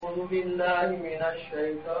أعوذ بالله من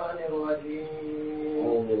الشيطان الرجيم.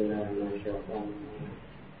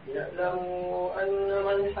 يعلموا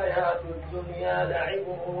أنما الحياة الدنيا لعب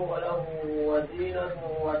وله وزينة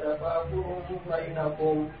وتفاخر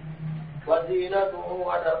بينكم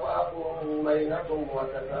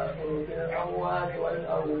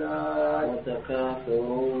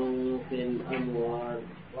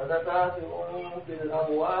وتكاثر في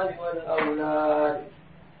الأموال والأولاد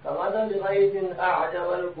كمثل غيث أعجب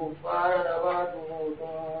الكفار نباته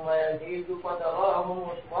ثم يهيج فتراه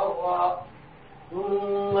مصفرا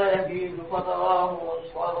ثم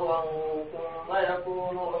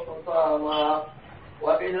يكون حطاما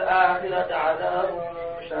وفي الآخرة عذاب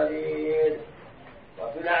شديد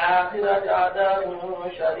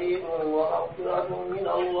ومغفرة من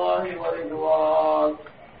الله ورضوان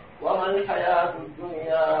وما الحياة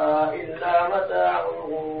الدنيا إلا متاع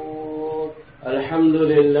الغرور. الحمد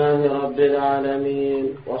لله رب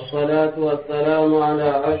العالمين والصلاة والسلام على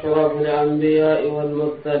أشرف الأنبياء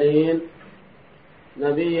والمرسلين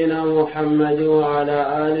نبينا محمد وعلى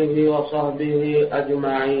آله وصحبه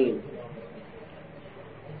أجمعين.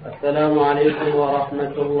 السلام عليكم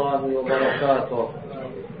ورحمة الله وبركاته.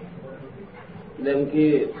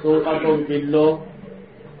 لنكي سنقكم في الله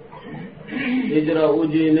هجرة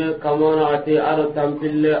أجينا كمان أتي أرتم في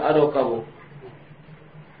الله أركبه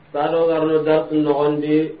sado garno das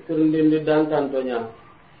nogondi tirndindi dantantonya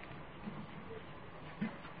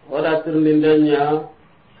wala tirndindenya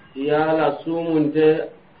yala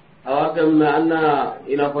sumunte awakemme anna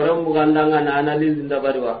ina foren bugandanga na analyse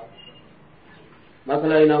ndabariwa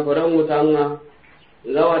masala ina foren mutanga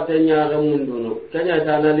igawa tenya ga munduno kenya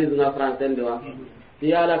ta analyse nga français ndiwa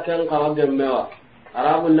yala ken kawagemmewa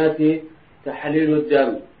arabun nati tahlilu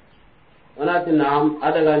dam onati naam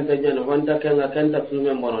adaga antanya no honta kenga kenta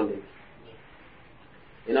sume moronde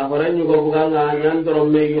ina horanyu go buganga nyandoro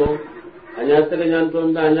meyo anya tege nyanto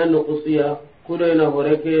mba anya no kusiya kudo ina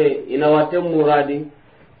horeke ina wate muradi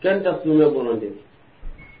kenta sume moronde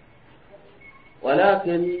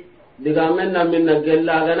walakin diga menna minna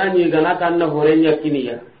gella gana ni gana kanna horenya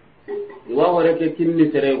kiniya iwa horeke kinni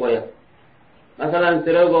terego ya masalan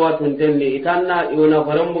terego watuntenni itanna iona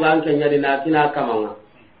horen bugan kenya dina kina kamanga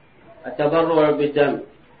atabarru bidam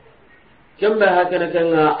kembe hakene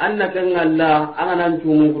kenga anna kenga la angana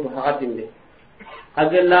ntumu kuto hakatimbe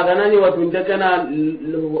kagella ganani watunde kana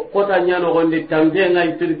kota nyano gonde tambe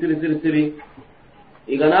ngai tiri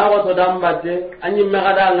igana wato dambate anyi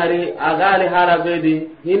megada ngari agali harabedi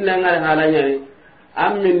hinna ngari halanyani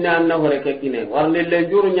amminna anna horeke kine warne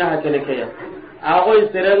lenjuru nya hakene kaya ago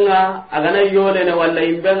iserenga agana yole ne walla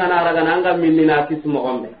imbenga na raga nanga minnina kismo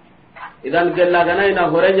gombe idan gella gana ina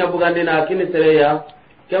horenya bugandina kini sereya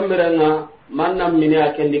kemberenga mannam mini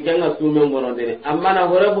akendi kenga sume borondene amma na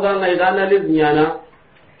hore buganga igana liznyana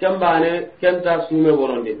kembane kenta sume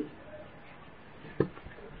borondene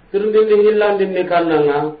turndindi hillandinni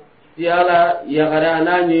kannanga tiala yagara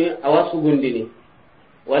nani awasugundini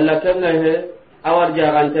walla kenga he awar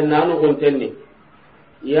jaganten nanu gontenni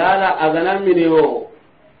yala agana mini o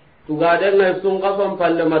tugadenga sungason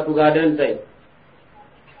palle ma tugaden tay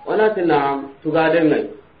onati naam tugaden ngai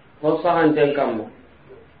hosahanten kamma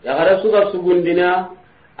yagara suga sugundina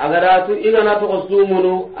agara tu igana to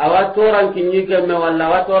sumunu awatoran kinyi kemme walla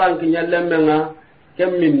awatoran kinyallemmenga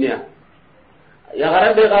kemminnya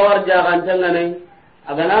yagara be gawar jaganten ngai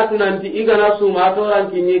agana tu nanti igana suma toran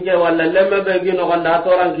kinyi ke walla lemme be gino gonda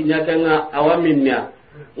toran kinyakenga awaminnya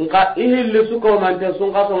nka ihilli suko mante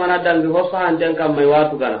sunga so ngana dangi hosahanten kamma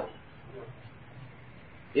watu gana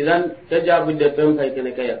idan tajabu de pempai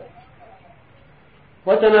kene kaya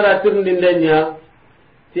hotana la tirndindenya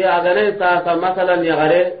ti agane sa masalan ya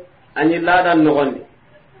gare anyi ladan nogondi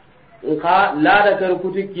nka lada kar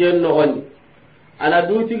kuti kiyen nogondi ana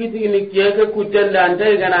du tigi ni kiyeke kutende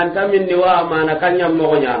ante gana antamin ni wa mana kanyam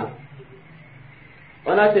mogonya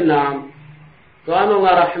onati naam to anu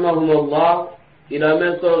rahimahumullah ila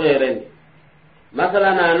men so geren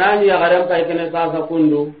masalan anani ya gare pai kene sa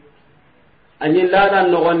kundu anyi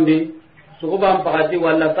ladan nogondi sukuban pakati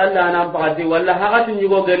walla sallanan pakati walla hakati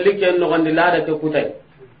nyugo gelli ken nogondi lada ke kutai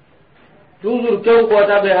toujours ken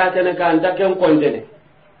kota be hakene ka anta ken kontene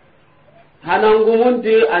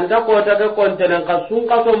hanangumunti anta kota ke kontene ka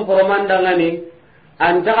sunka som poromandangani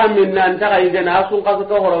anta ka minna anta ka igena sunka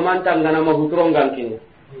ko horomantangana ma hutrongan kini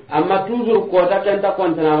amma toujours kota ken ta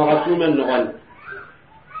kontena ma ka sumen nogondi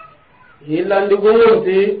hilandi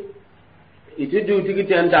gumunti iti duti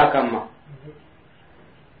tenta kamma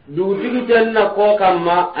duti tenna ko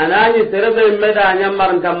kamma anani serebe meda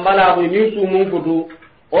nyamar tambala ko ni sumun futu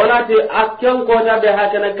onati akken ko ta be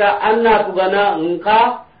hakana ka anna tugana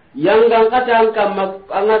nka yangan katan kamma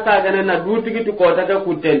anga sagana na dutigi ko ta ka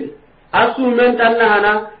kutendi asumen tan na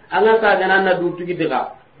hana anga sagana na dutigi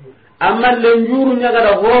ka amma lenjuru nya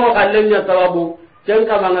gara ho kallenya sababu ken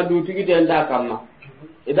kama nga dutigi den ta kamma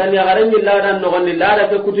idan ya garan ni ladan no gondi lada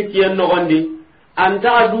ke kutiki en no gondi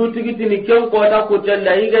anta dutigi tini ken ko ta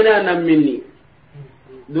kutenda igana nan minni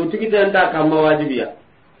dutigi den ta kamma wajibiya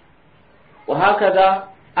wa hakada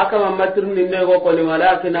akama matirni ne go ko ni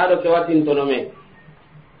walakin ado ke watin tonome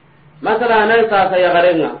masala nan sa ya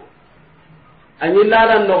garenga anyi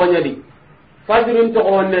ladan no gonyadi fajrun to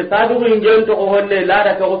honne sadu ingen to honne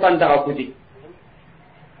lada to ko santa ka kuti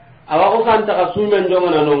awa ko santa ka sumen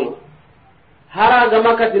jongana non hara ga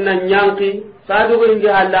makati nan yanki sadu inge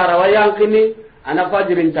hallara wa yankini ana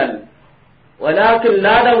fajrin tal walakin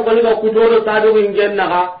ladan ko ni ko kutoro sadu ingen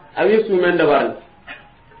naga awi sumen da bar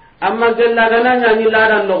amma gella gana nyani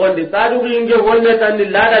ladan no gonde sadu inge honne tan ni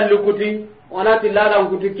ladan lukuti onati ladan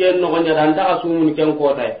kuti ken no gonya dan ta asumun ken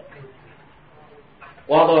kota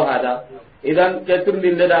wado hada idan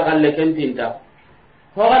ketirninde da galle kentinta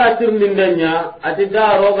hogara tirninde nya ati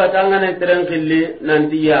da roga tangane tren khilli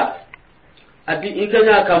nantiya ati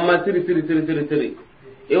ikanya kamma tiri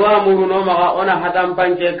iwa muruno maga ona hadam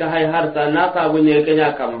panke ka hay harta na ka bunye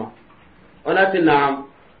kenya kamma ona tinam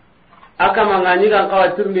aka mangani kan kawa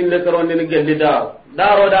tirninde toronde ni gelli da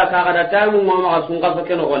daro da ka kada tamu mo maga sunga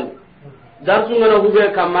fakeno on darsu ngana hube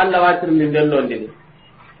kamma la wa tirninde londini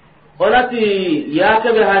onati ya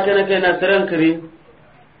kabe hakana kana tren kiri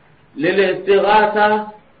lil istighatha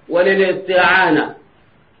wa lil isti'ana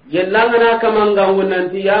yellangana kamanga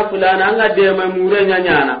wonanti ya fulana anga de mai mure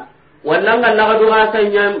nyana wallanga laga do hasa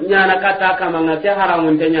nyana kata kamanga ke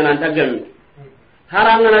haramun tanya nan tagami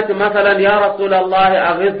harangana ti masalan ya rasulullah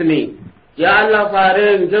aghithni ya allah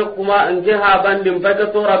fare nge kuma nge ha bandim pata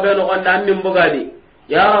to rabeno gonda annim bugadi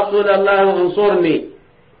ya rasulullah unsurni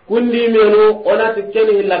kundi menu ona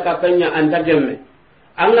tikkeni hilla kapenya anta gemme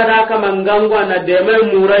angara kama ngangwa na deme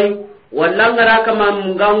murai walla ngara kama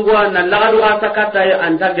ngangwa na lagadu asakata ya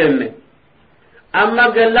anta gemme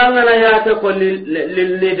amma gellanga na yate ko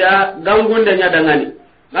lilnida gangunde nya dangani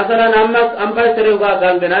masalan amma ampa sere ga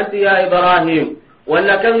ganganati ya ibrahim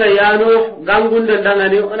walla kanga ya nuh gangunde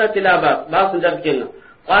dangani ona tilaba basu dabkenga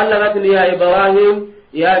qala gatni ya ibrahim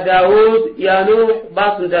ya daud ya nuh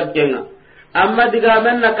basu dabkenga amma diga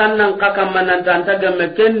menna kannan kakam nan tanta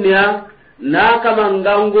gamme kenya na kama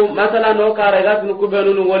ngangu masala no kare gat nu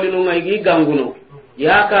kubenu nu woli nu ngai ganguno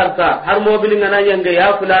ya karta har mobili ngana yenge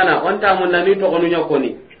ya fulana onta mun nani to onu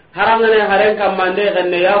nyakoni harangane haren kam mande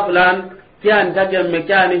ganne ya fulan tian ta gamme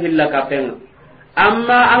kyani hilla kapenga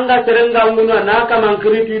amma anga terenga nguno na kama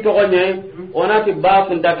kriti to gonye onati ba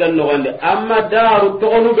fun taken no gonde amma daru to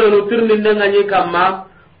onu benu tirni ndanyi kamma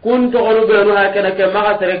kun to onu benu hakena ke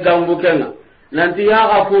maga tere gangu kenga nanti ya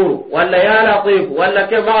ghafur walla ya latif walla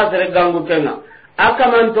ke ma sere gangu kenga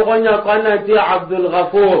akaman to gonya kana ti abdul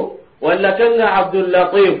ghafur walla kenga abdul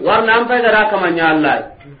latif warna am pa gara kamanya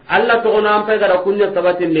allah to gona am pa gara kunya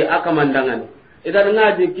sabatin de akaman dangan idan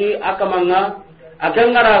ngaji ki akamanga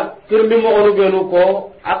akangara kirmi mo onu benu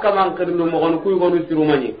ko akaman kirmi mo onu kuy gonu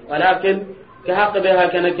sirumani walakin ke hakbe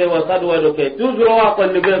hakana ke wasad wa do ke tuzuro wa ko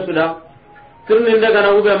ne be suda kirmi daga na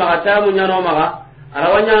ube ma ta mu nyano ma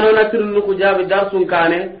arawanya no na tirnu ku jabi darsun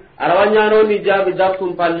kane arawanya no ni jabi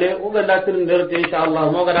darsun palle o ga da tirnu derte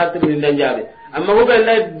inshallah mo ga da tirnu den jabi amma o ga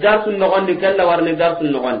da darsun no gondi kella warni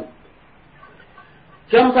darsun no gondi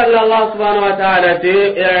kam qala allah subhanahu wa ta'ala te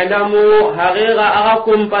i'lamu haqiqa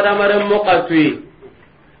agakum padamaram muqatwi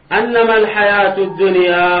annama al hayatu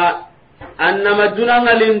dunya annama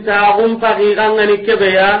dunanga lintagum pagiga ngani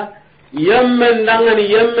kebeya yammen dangani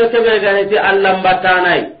yemme kebe ga heti allah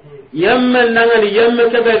batanai yammen nangani yemme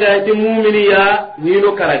kebe ga ti mu'miniya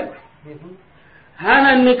hino karag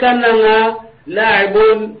hanan ni kannanga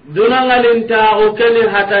la'ibun dunanga linta o kene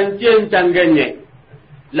hatancien tangenye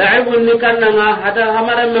la'ibun ni kannanga hata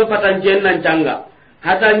hamaran men patancien nan tanga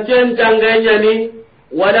hatancien tangenya ni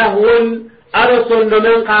wala hun arason do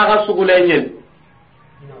men kaga sugulenyen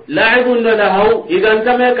la'ibun da haw idan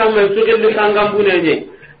tame kam men sugil tangam bunenye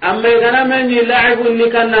amma gana men ni la'ibun ni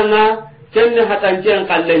kannanga kenne hatancen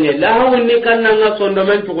kallenye lahawun ni kannanga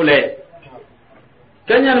sondomen tugule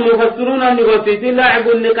kanyan mufassiruna ni gotiti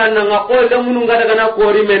la'ibun ni kannanga ko lemunu ngada gana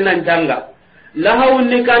kori men nan tanga lahawun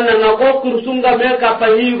ni kannanga ko kursunga me ka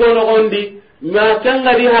pahi gono gondi ma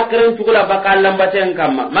kanga di hakren tugula bakallam baten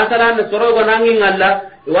kamma masalan sorogo nangi ngalla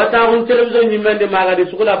wata hun television nyimende maga di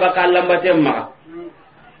sugula bakallam baten ma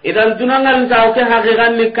idan dunangan taw ke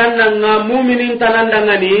haqiqan ni kannanga mu'minin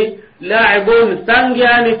tanandangani la'ibun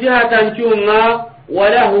sangyani tihatan chunga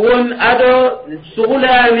walahwun ado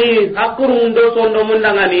sugulani hakurun do sondo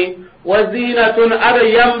mundangani wazinatun ado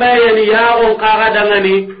yambayani yagon kaga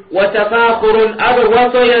dangani watakakhurun ado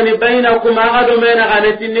wasoyani bainakum ado mena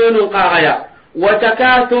ganetinenu kagaya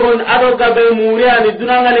watakathurun ado gabe muriani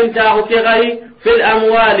dunangalin taako kegai fil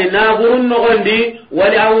amwali nagurun nogondi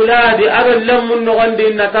wal auladi ado lammun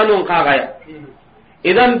nogondi natanun kagaya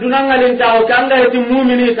idan dunangalin taako kanga yati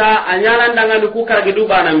mu'mini ta anyanan dangani ku kargi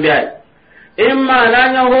dubanan biay imma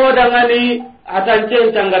nanya hodangani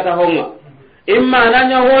atancen cangata honga imma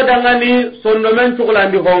nanya hodangani sondomen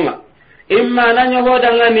tukulandi honga imma nanya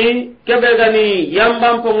hodangani kebegani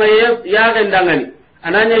yambam ponga yagendangani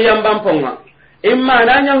ananya yambam ponga imma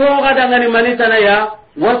nanya hoga dangani manitana ya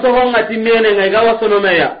waso honga timene ngai ga waso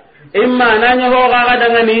nomeya imma nanya hoga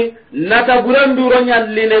dangani nata buranduro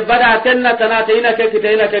nyalline bada tenna tanata ina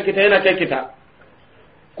ke kita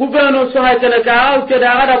kubeno so haytene ka aw ke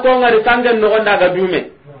da ada ko ngari sangen no gonda ga dume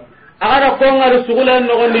ada ko ngari sugulen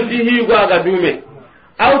no gondi tihi go ga dume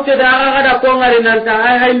aw ke da ada ko ngari nan ta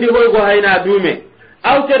hay hayndi go hayna dume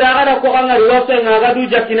aw ke da ada ko ngari wose ngaga du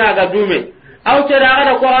jakina ga dume aw ke da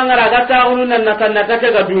ada ko ngara ga ta unu nan na ta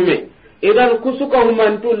ga dume idan kusuka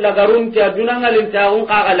humantu lagarun ta dunangalin ta un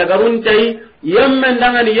ka lagarun tai yemme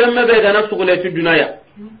ndangani yemme be ga na sugule ti dunaya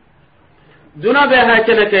dunabe ha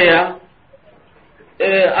kene ke ya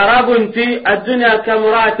arabunti ad-dunya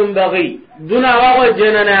kamra'atun baghi duna wa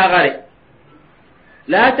jenana ya gare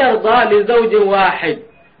la tarda li zawjin wahid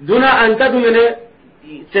duna anta dumene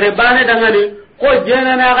serebane dangani ko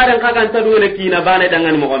jenana ya gare kaga anta dumene kina bane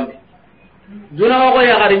dangani mo gombe duna wa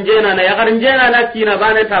ya gare jenana kina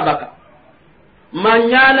bane tabaka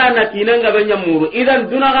manyala na kinanga benya muru idan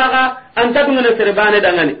duna kaga anta dumene serebane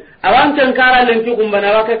dangani awan kan kara lenki kumbana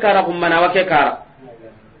wake kara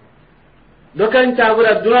dokan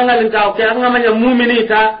tabura dunangalin ta ke an gamanya mu'mini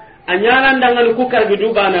ta anyana ndangal ku karbi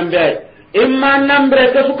duba nan be imma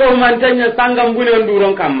nambre ka suka mantanya sangam bune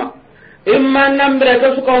nduron kamma imma nambre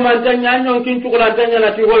ka suka mantanya nyon kin cukulantanya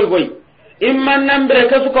na ti hoy imma nambre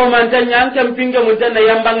ka suka mantanya an kam pinge muntanna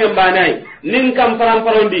yambange banai nin kam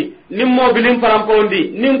paramparondi nin mobilin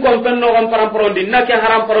paramparondi nin kom penno kom paramparondi nake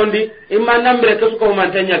haram parondi imma nambre ka suka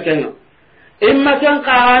mantanya kenga imma kan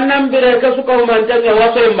ka nan bire ka suka humantanya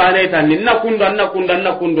waso imbane tan ninna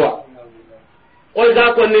kundwa o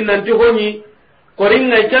ga ko nin nan ti honi ko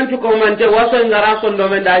ringa kan tu ko humante waso ngara sondo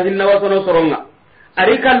men da hinna waso no soronga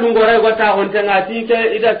ari kallu ngore go ta on tanga ti ke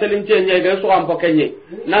ida selince nye ga so am pokenye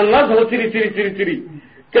nan nga so tiri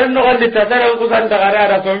ken no gandi tasara ko san daga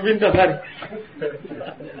ara so bin tasari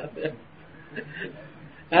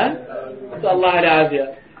ha sallallahu alaihi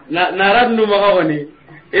wasallam na radnu magawani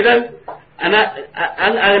idan ana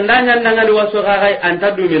andanya nangali waso gaga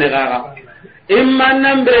anta dumine gaga imma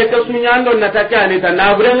nambre ka sunyando natake ani ta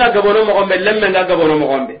nabrenga gabono mo gombe lemme nga gabono mo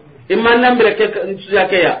gombe imma nambre ke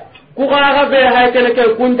yakeya ku gaga be hay kene ke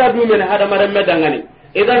kunta dumine hada maremme dangani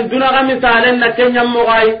idan duna ga misalen na kenya mo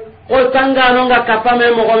gai ko tangano nga kapame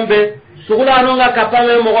mo gombe sugulano nga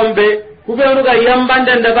kapame mo gombe kubenu ga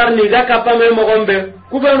yambande ndabarni ga kapame mo gombe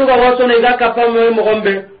kubenu ga waso ne ga kapame mo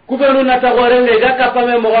gombe kubenu nata gorenge ga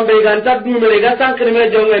kapame mo gombe ga ntaddu mele ga sankrime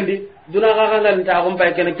jongendi duna ga ga nta gom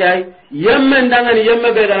bay ken kay yemme ndangani yemme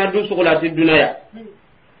be ga du sugulati dunaya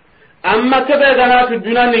amma kebe ga na tu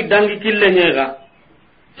dunani dangi kille nyega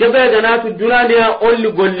kebe ga na tu dunani ya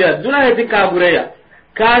olli golle duna heti kabureya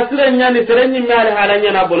kasire nyani serenyi male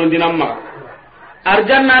halanya na bonon dinamma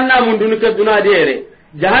arjanna anna mun dunu ke duna diere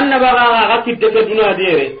jahannaba ga kitte ke duna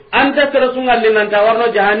diere anta serasungal linan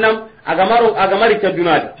tawarno jahannam agamari ke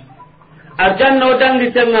dunadi arjanna o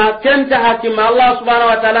dangi tenga kenta hakima Allah subhanahu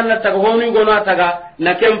wa ta'ala na taga honi gono taga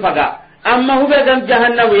na kempaga amma hube gan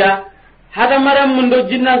jahannamu ya hada maram mundo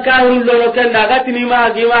jinnan kahun lono kenda gatini ma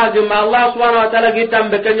Allah subhanahu wa ta'ala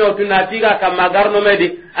gitambe kenyo tunatiga kama garno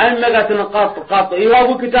medi ay mega tun qat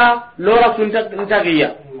iwabu kita lora sunta ntagiya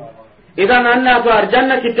idan anna to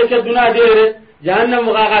arjanna kiteke dunadi ere jahannamu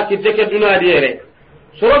ga kiteke dunadi ere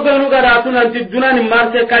soro benu gara tunanti dunani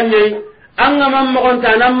marse kanyei anga mamma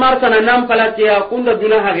gonta nan marsana nan palati ya kunda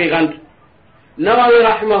duna haqiqan nawawi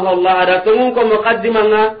rahimahullah ada tumun ko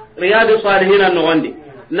muqaddimanga riyadus salihin an-nughandi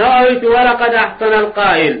nawawi tu wala qad ahsana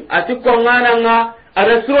al-qa'il atikko ngananga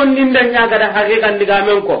ada suron ninda nya gada haqiqan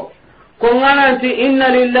digamen ko ngana anti inna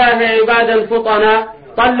lillahi ibadan futana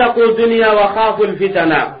talaqu dunya wa khafu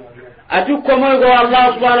al-fitana atikko mo go Allah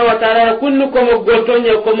subhanahu wa ta'ala kunnu ko mo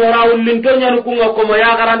gotonye ko mo rawullin tonya nukunga ko mo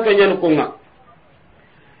ya garantonya nukunga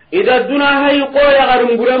ida duna hay ko ya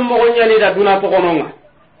garum burem mo gonya ni da duna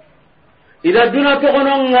to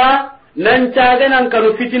kononga nan caage nan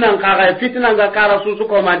kanu fitinan ga kara susu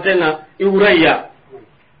ko mantenga iurayya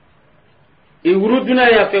iwuruduna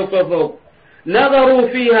ya fe nadaru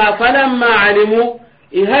fiha falamma alimu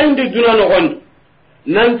ihayndi duna nogondi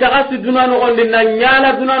nan tagasi duna nogondi nan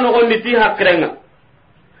nyala duna nogondi ti hakrenga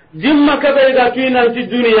jimma kabe ga kinan ti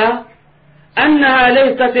dunya annaha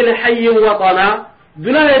laysat alhayy watana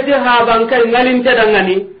duna yati habankai ngalinte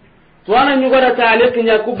dangani to ana nyugora tale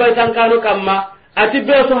kinya kubay tankano kamma ati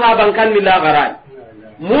beso habankan ni la garai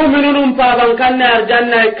mu'minun pa bankan na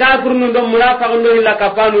arjanna kafirun do munafiqun do illa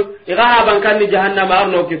kafanu iga habankan ni jahannama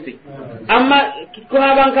arno kisi amma ko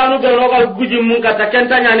habankanu be roga guji mun kata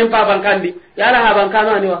kentanya ni pa bankandi yala habankanu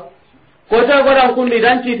aniwa ko to goran kundi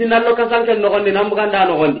dan citi nallo kasanken no gondi nam buganda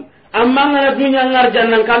no gondi amma ngana dunya ngar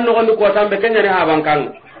jannan kan no gondi ko tambe kenya ni habankan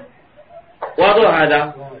wado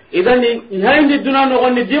hada idan hayndi duna no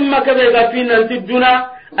gondi dimma ke be ga finan ti duna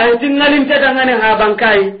ay tingalin ta dangane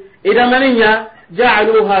habankai idan maninya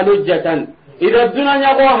ja'aluha lujjatan idan duna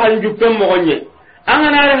nya ko hanjuppe mo gonye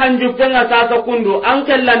angana hanjuppe nga tata kundu an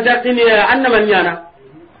kellanta kini annaman nyana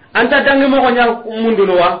anta dangi mo gonya mundu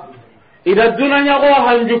wa idan duna nya ko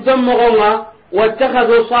hanjuppe mo gonga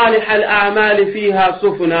wattakhadhu salih al a'mal fiha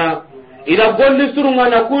sufna idan golli surunga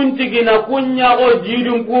na kuntigi na kunya go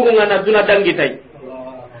jidun kurunga na duna dangi tai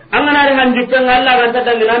angana hanjuppe nga Allah ganta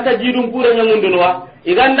dangi nanta jidun kurunga mundu wa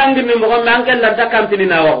idan dangi mi mo gonga an kellanta kampini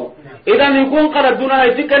na wa idan ikun qara duna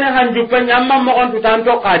itikane hanjuppe nyamma mo gon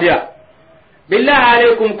tutanto qadia billahi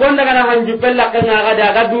alaikum kon daga na hanjuppe la kan ga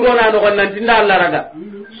daga duro na no nan tinda Allah raga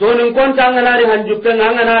so nin kon tanga na ri hanjuppe nga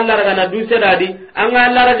na Allah raga na duse dadi an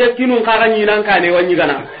Allah raga kinun ka ganyi nan ka ne wanyi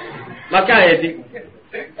gana maka yeti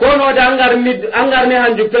kono da angar ni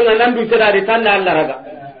hanjuppe nga nan duse dadi tan Allah raga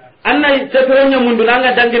annai setoronya mundu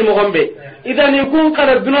nanga dangin mo gombe idan ikun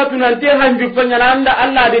kala dunatu nan te hanjuppe nga anda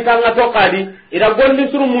Allah di tanga to kadi ida gondi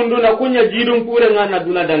suru mundu na kunya jidun pure nga na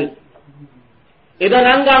duna dangi idan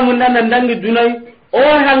anga munna nan dangi dunai o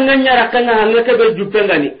hanganya rakanga hangake be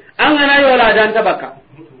juppengani anga na yola dan tabaka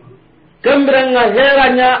kambranga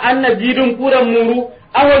heranya anna jidum pura muru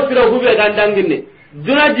awo sira hube dan dangine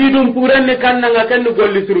duna jidum pura ne kannanga kan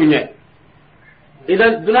golli surunya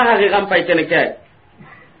idan duna hage kam paitene kay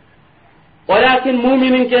walakin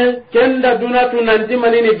mu'minin ke kenda duna tunanti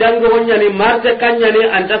manini dango wonyani marte kanyani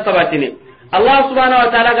anta sabatini Allah subhanahu wa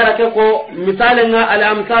ta'ala garake ko misalenga al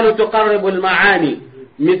amsalu tuqarribu al ma'ani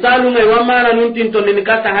misalu ngai wamana nuntin to ni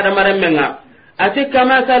kata hada maremmenga ati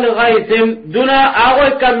kama sal ghaisim duna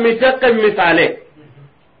ago kam mitakam misale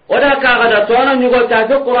oda ka gada to na nyugo ta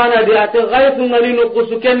to qur'ana di ati ghaisim ngani no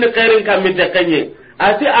kusuken ni khairin kam mitakanye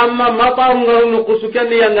ati amma matar ngani no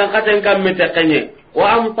kusuken ni yang katen kam mitakanye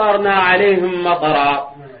wa amtarna alaihim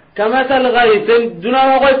matara kama sal ghaisim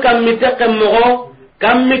duna ago kam mitakam mo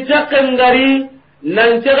kam mitaken ngari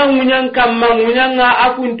nan cega munyan kamma munyanga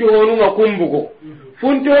afunti honu nga kumbugo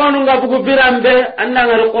funti honu nga bugu birambe anda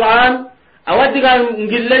ngal qur'an awadiga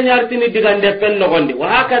ngille nyartini digande pen nogondi wa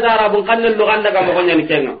hakada arabun kannel luganda ga mo nyani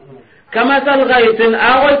kenga kama sal gaitin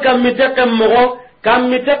awoy kam mitaken mo kam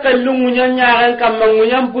mitaken lungunya nyaaren kamma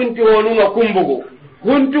munyam funti honu nga kumbugo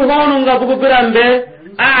funti honu nga bugu birambe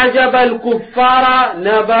a'jaba al-kuffara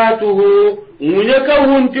nabatuhu munyaka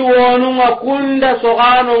hunti wonu nga kunda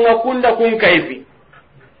sogano nga kunda kun kaifi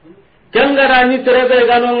kengara ni terebe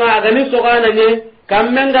gano nga agani sogana nye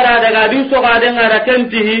kammengara daga di sogade nga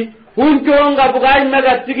rakentihi hunti nga bugai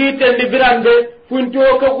mega tigi tendi birambe hunti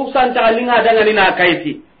ko kusanta alinga daga ni na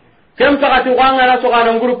kaifi kem pakati wanga na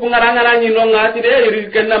sogano grupu ngaranga na nyino nga tide iri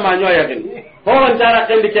kenna manyo ya gini ho ntara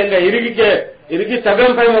kendi kenga irigi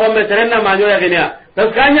tabem pay mo gombe terenna manyo ya gini tas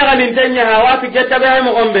kanya kan intenya hawa fi ketabe hay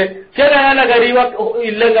mo gombe kera ala gari wa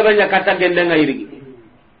illenga banya kata gendenga irigi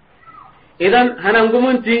idan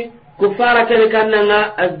hanangumunti kufara ken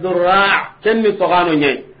kannanga az-zurra' kenni sogano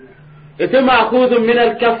nyai ite ma'khudh min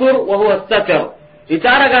al-kafr wa huwa as-satr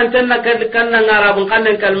itara kan tanna kannanga arabun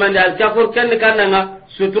kannen kalmande al-kafr kenni kannanga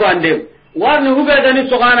suturande warni hube dani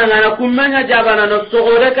sogana ngana kummanya jabana no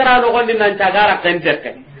sogore kara no gondi nan tagara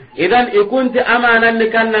kenteke idan ikunti amanan ni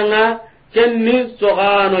kannanga kenni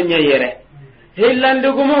sogano nyayere hillandi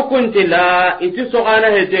gumo kunti la iti sogana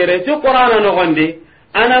hetere ti qur'ana no gondi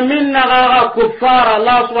ana minna ga kuffar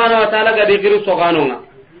Allah subhanahu wa ta'ala ga digiri sogano nga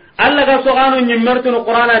alla ga sogano nyimmertu no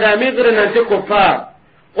qur'ana da mi gire nan ti kuffar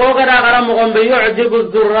ko ga da garam mo gombe yu'jibu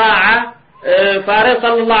az-zurra'a fare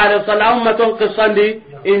sallallahu alaihi wasallam ummatun qissandi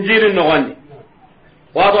injil no gondi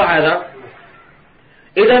wado hada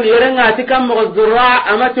idan yerenga ti kam mo az-zurra'a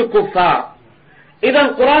amati kuffar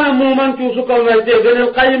idan qur'ana muman tu suka walte ganel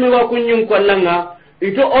qayyim wa kunyum kollanga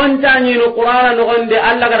ito on tani no qur'ana no gonde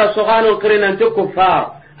alla gara sogano krenan to kuffar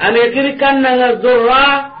ane kiri kannanga zurra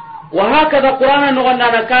wa hakada qur'ana no gonda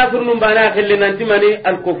na kafir num bana khillinan timani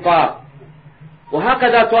al kuffar wa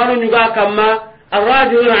hakada to anu nyuga kama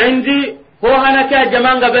arrajul indi ho hanaka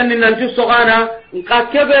jamanga benni nanti sogana nka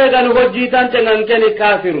kebe gan hojitan tengan keni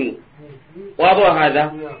kafirun wado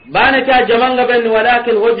hada bana ka jamanga benni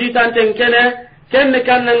walakin hojitan ten kene kenne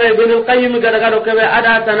kanna ngai ibn qayyim gada gado kebe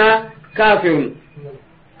ada tana kafirun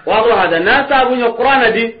wado hada na sabu nya qur'ana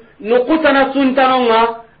di nukutana suntanonga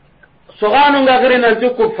sogano ngagere nanti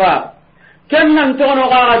kuffar kennan tono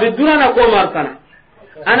gaga di durana ko martana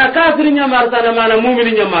ana kafirinya martana mana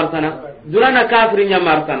mu'mininya martana durana kafirinya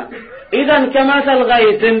martana idan kamasal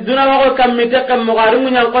ghaitin duna wa kammite kam mugaringu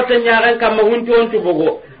nyal kote nyaaren kam hunti hontu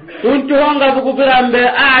bogo hunti honga bugu birambe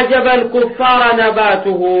a'jabal kuffara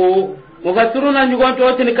nabatuhu mufassiruna nyugonto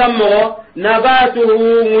otini kam mo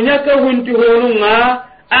nabatuhu munyaka hunti honunga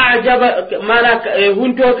a'jaba malak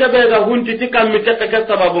hunti okebega hunti tikammite ka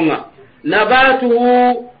sababunga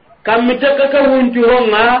nabatuhu kammite ka hunti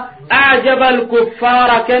honga a'jabal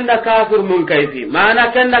kuffara kenda kafir mun kayfi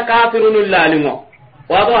mana kenda kafirun lalimo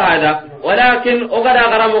wado hada walakin ogada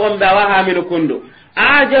garamu bawa min kundu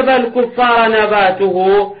ajabal kuffara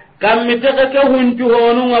nabatuhu kam mitaka huntu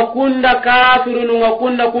honu wa kunda kafirun wa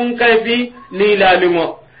kunda kun kayfi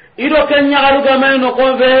lilalimo ido kenya garuga mayno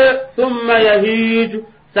kobe thumma yahij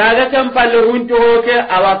saga kam palle huntu hoke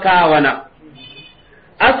awakawana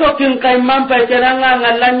asokin kayman pa kenanga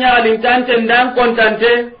ngallanya alintante ndan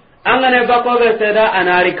kontante angane bakobe seda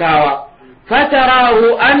anarikawa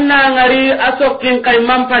fatarahu anna ngari asokin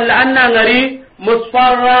kayman palle anna ngari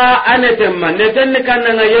musfarra anetemma neten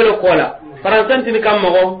kanna yelo kola faransanti ni kammo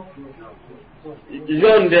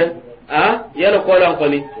jonde yelo kola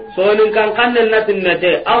koni so nin kan kannel natin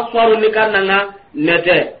nete asfaru ni kanna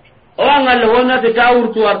nete o angal honna te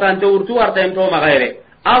tawurtu wartante urtu wartan to magaire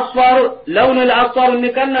asfar lawnul asfar ni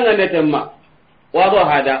kanna netemma wado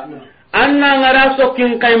hada anna ngara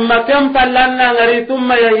sokin kayma kam palle anna ngari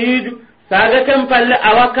thumma yahiju saga kan palle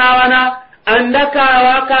awakawana andaka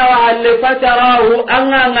awakawa halle fatarahu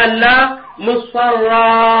anga ngalla musfarra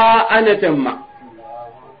anatamma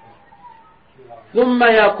thumma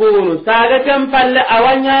yakunu saga kan palle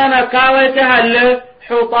awanyana kawete halle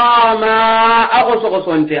hutama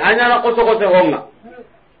aqosokosonte anyana qosokote honga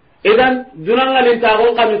idan dunangalin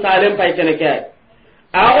tagon kam misalen pay kene kay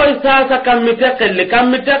ago isasa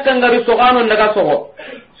kammite ngari sogano ndaga sogo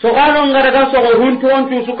sogano ngaraga sogo huntu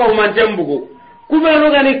hontu suka humantembugo kubeno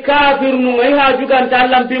gani kafir nu ngai ha juga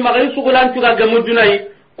tallam pi magai sugulan juga gamudunai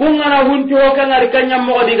kungana huntu hoka ngari kanyam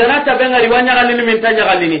mo digana tabe ngari wanya galini mintanya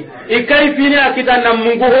galini ikai fini akitana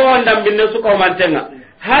mungu ho ndam binne suka humantenga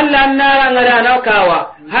halla nara ngara anakawa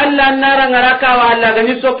halla nara ngara kawa halla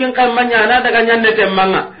gani sokin kamanya na daga nyanne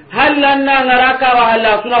temmanga halla nara ngara kawa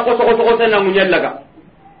halla suna ko to na munyallaga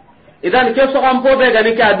idan ke so kan pobe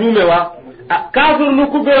gani ka dumewa kafir nu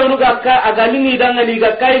kubbe nu gakka agalini danga ni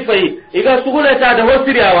gakkai fai iga sugule ta da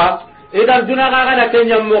hosiriyawa idan duna ga na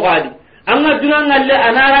kenyam mo gadi anga duna ngalle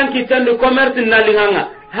anaran kitandu commerce na linganga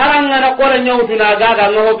haranga na kore nyawtu na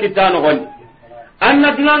gaga ngo kitano gon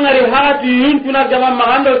anna duna ngari harati yuntuna jama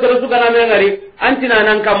magando to suka na ngari antina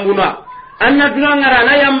nan kambuna anna duna ngara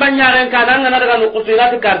na yambanya ren kadanga na daga nu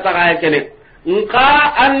kusirati karta ga kene nka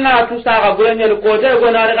anna tu saga bulanya ko te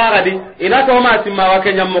go na daga di ina to ma timma wa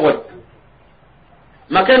kenyam mo godi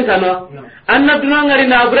maken kano anna duna ngari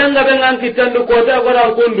na brenga bengan kitandu ko ta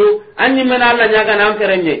goran kundu anyi mena alla nyaga nam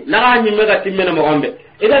ferenye na anyi mega timmena mo gombe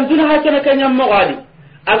idan duna ha kana kanya mo gadi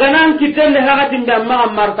aga nan kitande ha gatin da ma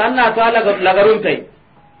marta anna to ala ga lagarun tai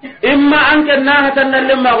imma an kanna hatan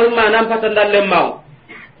lalle ma ko imma nan patan lalle ma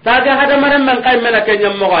saga hada maran man kai mena kanya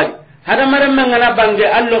mo gadi hada maran man ngala bange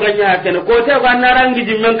allo ganya kana ko ta ga narangi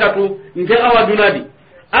jimmen katu nge awa dunadi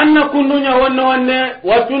anna kundunya wonne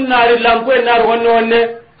watunna rillampo nar wonne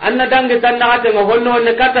anna dange tanna hate nga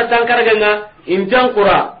wonne kata tankarga nga injan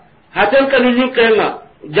qura haten kanu nyukenga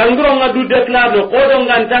jangro nga du declare no kodo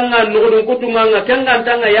ngantanga nugudun kutunga nga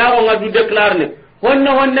kengantanga yaro nga du declare ne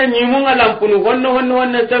wonne nyimunga lampunu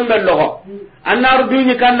wonne sembello anna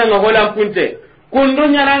ardunyi kanna nga holampunte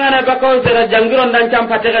kundunya nanga na bakaw sera jangro ndan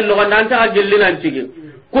champate kan no nanta gillinan cigi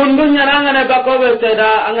kundunya nanga na bakobe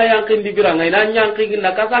seda anga yankin dibiranga ina yankin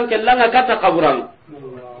na kasan kellanga kata kaburang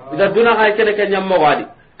ida duna hay kene kenya mo wadi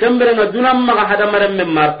kembere na duna ma hada maram mem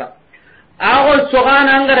marta ago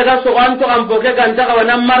sogana anga daga sogan to am boke ganta ka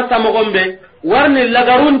wana marta mo gombe warni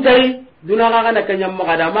lagarun tay duna ga na kenya mo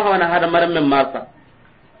hada ma wana hada maram mem marta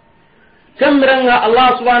kembere nga Allah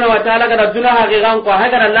subhanahu wa ta'ala ga duna ha gan ko ha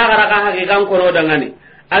ga la gara ga ha gan ko ro dangani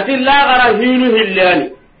ati la gara hinu hillani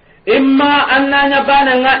imma annanya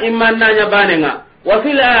bananga imma annanya bananga wa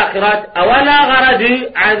fil akhirat awala gharadi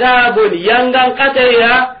azabun yangan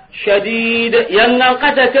qataya shadid yangan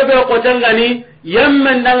kata kebe kotengani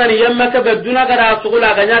yemmen dangani yemme kebe duna gara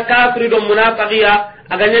sugula ganya kafiri do munafiqiya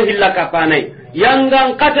aganya hilla kapanai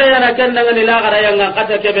yangan kata yana kendangani la gara yangan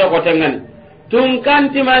kata kebe kotengani tun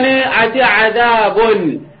kanti mane ati adabun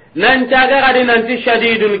nan caga gadi nanti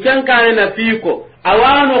shadidun ken kane na fiko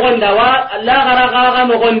awano gonda wa la gara gara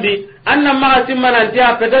no gondi anna ma simma nanti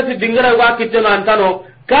a pedati dingira wa kiteno antano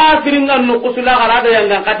kafirin ngan no kusula gara da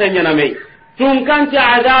yangan kata nyana mai tun kanti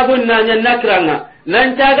adabun nanya nakranga nan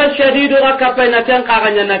caga shadidu ga kapena ken kaga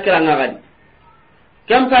nyana nakranga gadi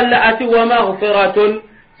kam palla ati wa maghfiratun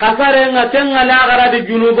kafarenga kenga la garadi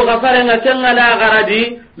junubu kafarenga kenga la garadi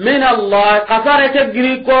min Allah kafareke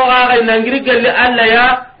giri ko ga nangiri gelle alla ya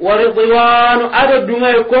wa ridwanu ado dunga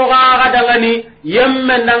ko ga dangani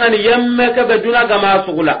yemme dangani yemme ke be duna ga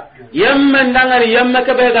masugula yemme dangani yemme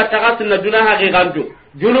ke be ga tagasna duna haqiqantu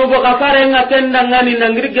junubu kafarenga ken dangani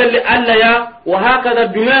nangiri gelle alla ya wa hakada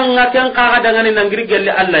dunga ken ga dangani nangiri gelle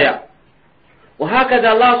alla ya وهكذا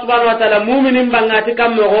الله سبحانه وتعالى مؤمن بانغاتي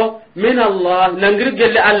كامو من الله نغير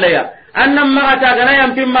جل الله يا انما غاتا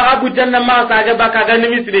يمكن ما ابو جنة ما ساغا باكا غني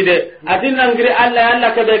مسري دي اتين نغير الله الله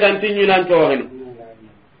كبه غانتي نينان توغني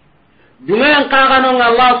دungen kagano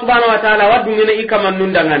Allah subhanahu wa ta'ala wadungene ikaman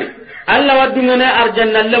nundangani Allah wadungene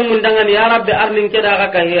arjanna lemun dangani ya rabbi arnin keda ga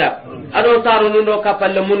kahiya ado saru nundo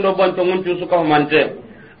kapalle mundo bonto muntu suka humante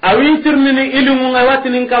awi tirmini ilmu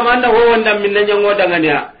ngawatinin kamanda ho wanda minna nyango dangani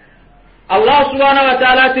Allah subhanahu wa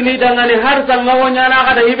ta'ala tini dangane har sanga wonya na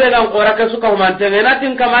kada hibe dan qora ka suka humantenge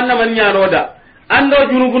natin kamanna man nyanoda ando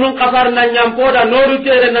junubunun kafar nan nyampoda noru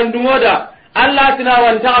tere nan dungoda Allah tina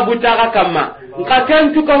wanta buta ka kamma ka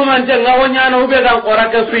ken tu ka humantenge wonya na hube dan qora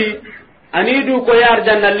ka sui anidu ko yar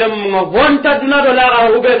janna lem ngo honta dunado la ga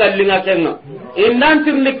hube gallinga kenga indan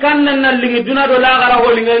tirni kannan nan lingi dunado la ga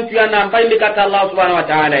holingan tiyana payndi kata Allah subhanahu wa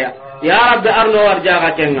ta'ala ya rabbi arno warja ka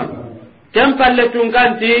kenga kem palle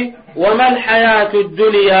tunkanti وما الحياة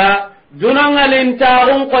الدنيا دونغال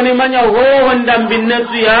انتاغن قني من هو هندم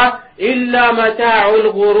بالنسيا إلا متاع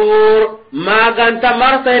الغرور ما كانت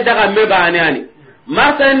مرسى دغم بانياني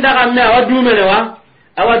مرسى دغم ودومنوا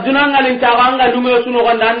أو دونغال انتاغن دومي سنو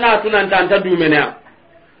غند أننا تنانتا دومنوا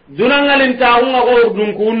دونغال انتاغن غور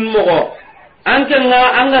دونكون مغو أنك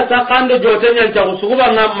ساقاندو جوتين ينتاغو سغبا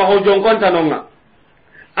ما هو جونكون تنونغا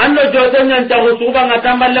ando joten yan tagu suba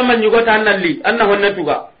ngata malle man yugo tanalli anna honna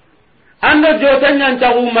tuga ando joten yan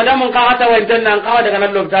tagu madam ka ata wa jannan ka daga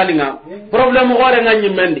nan lobtalinga problem gore nganyi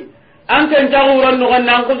mendi an ken tagu ran no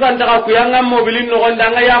ganda ko san daga ku yanga mobilin no ganda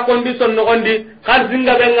nga ya condition no gondi kar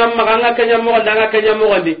zinga be ngam ma nga kenya mo ganda nga kenya mo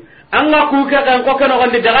gondi anga ku ka kan ko kan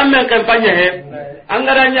gondi daga men kampanye he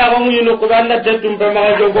anga ranya ko nyu no ko anda tetum be ma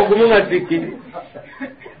jogo gumu ngatiki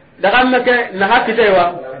daga meke na hakitewa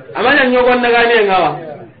amanya nyogon daga ne ngawa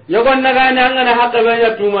yogon naga ne angana hakka banya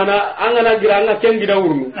tumana angana gira anga kengi da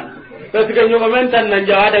urnu parce que nyogo men tan nan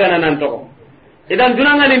jawa daga nan to idan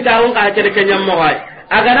dunanga lin taawon ka hakere kenyam mo way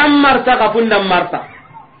aga nam marta ka pundam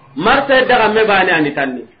marta daga me bani ani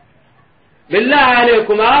tanni billahi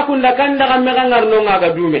alaikum akun la kan daga me gangar no ngaga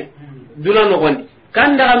dume dunan no gondi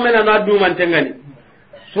kan daga me na duman tengani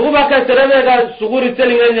suba ka terebe ga suguri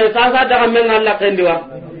telinga sa sa daga me ngalla kendiwa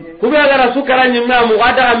kube ga sukara nyimma mu ga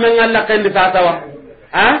daga me ngalla kendi sa sa wa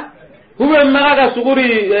hube maga suguri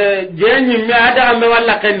jenyi me ada me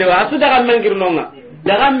walla kende wa asu daga men girnonga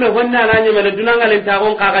daga me honna na nyeme le dunanga len ta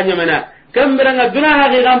gon kaga nyeme na kambira nga duna ha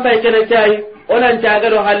gi gampa kene kai onan taga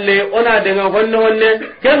do halle ona de nga honne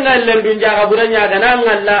kenga len dun jaga buranya ga nan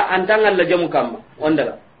Allah antanga la jamu kamma onda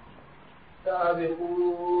ga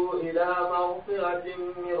سابقوا إلى مغفرة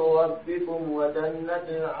من ربكم وجنة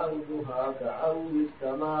عرضها كعرض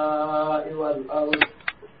السماء والأرض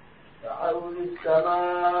كعرض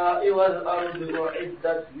السماء والأرض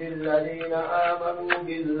أعدت للذين آمنوا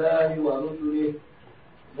بالله ورسله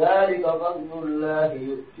ذلك فضل الله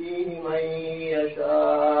يؤتيه من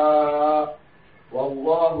يشاء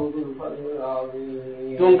والله ذو الفضل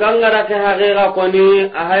العظيم تنكنغرا كحقيقة كوني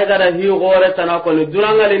أهيغرا هي غورة تناكوني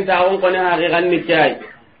دونانغا لنتاغون كوني حقيقة نكاي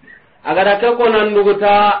agara ke ko nan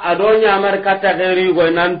duguta adonya amerikata geri go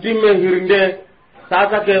nan timme hirnde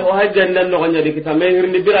sasa ke o hajjande no gonya dikita me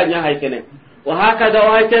hirni biranya haykene wa hakada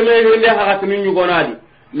o hayke me hirnde hagat min yugonadi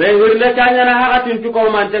me hirnde kanya na hagatin tuko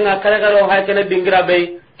mantenga kare kare o haykene dingira be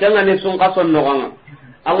kenga ni sun qason no gonga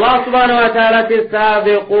Allah subhanahu wa ta'ala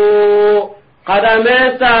tisabiqu qadame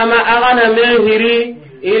sama agana me hiri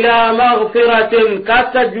ila maghfiratin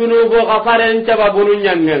katta junubu ghafaran tababunun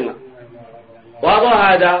yangenga wa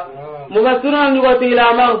hada mufassirun yugati ila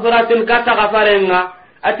maghfiratin katta ghafarenga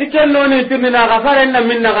atiken noni tirnina ghafarenna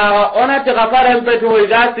minna gaga onati ghafaren petu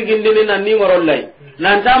ida sigindini na ni ngorollai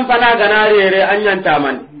nan tampana ganari ere anyan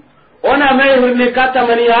taman ona mai hurni kata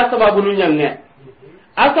mani asaba bunun nyange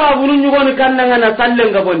asaba bunun nyugo ni kannanga na sallen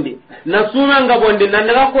gabondi na suma gabondi nan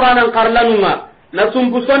daga qur'anan karlanunga na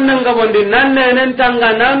sumpu sonnen gabondi nan nenen tanga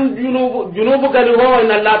nan junubu gani ho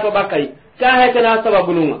na lato bakai ka he kana asaba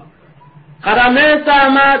bununga karame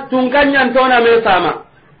sama tunkanyan tona me sama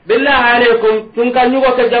billahi alaikum tunkanyugo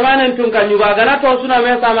ke jamanen tunkanyugo gana to suna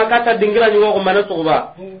me sama kata dingira nyugo ko mana suba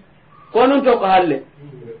konun to ko halle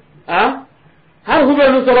ha har hube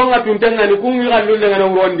no soronga tuntenga ni kungi gallulle ngana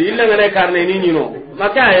urondi illa ngana karne ni nino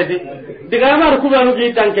maka ayati diga mar kuba no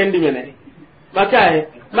ki tankendi mene maka ay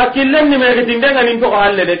makillen ni me gitindenga ni to ko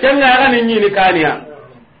halle de kenga ga ni ni kaniya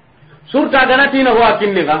surta gana tina ho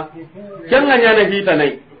akinni ga kenga nyana hita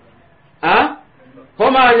nai ha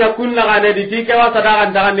homa nya kunna ga ne di tike wa sadaka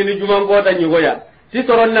ndaga ni juman ko ta nyugo ya ti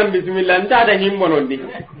toron nan bismillah nda da himbonondi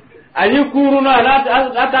ani kuruna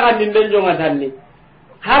ata ga ninden jonga tanni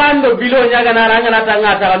harando bilo nyaga na ranga na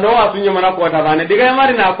tanga ta no asunyo mana ko ta bane diga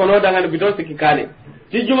mari na ko no daga bido sikikale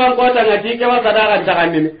ti juman ko ta ngati ke wa sadaka ndaga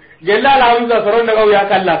ni gella la hamza soron daga ya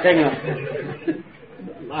kalla kenga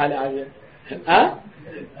ala aya ha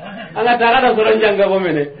anga daga da soron janga bo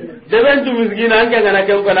mene deben tu misgina anga ngana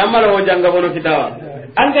ke ko na mara ho janga bo no kitawa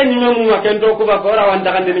anga nyime mu ma kendo ko ba ko ra wan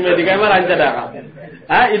daga ni me diga mara anja daga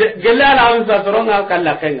ha ide gella la hamza soron ga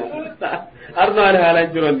kalla kenga arno ala hala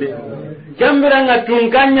juronde jambiranga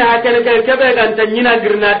tungkanya hakene ke kebe ganta nyina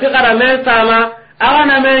girna ti karame sama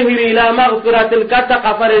agana me hiri ila maghfiratil kata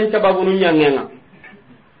kafaren tababunu nyangenga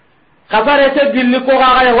kafare te dilli ko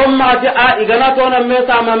ga homma ti a igana to na me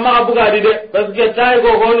sama ma buga dide parce que tay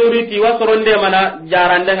go honuri ti wasoronde mana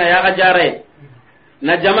jarande nga ya ga jare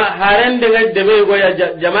na jama harende nga debe go ya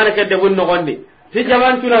jamana ke debun no gondi ti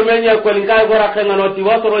jaman tuna me nya ko linga go rakenga no ti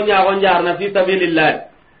wasoronya gon jarna fi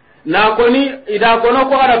sabilillah na koni ida kono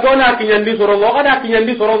ko ada tona kinyandi sorongo ada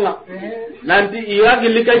kinyandi soronga nanti iya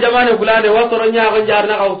gilika jamane fulane wasoronya ko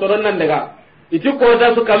jarna ka usoron nan daga itu ko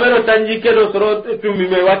da su kamero tanji ke do soro tumi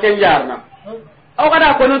me wa ken jarna o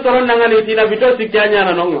kada kono soron nan ngani tina bito sikyanya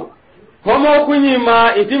na nongo homo kunyi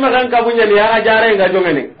ma itima kan ka bunya ni ya jare nga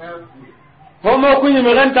jongene homo kunyi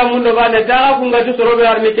me kan tamundo ba ne ta ku ngati soro be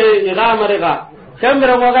arni ke ira marega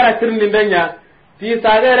kambere mo gara tirni ndenya ti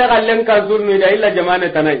sagere gallen ka zurni da illa jamane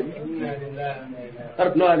tanai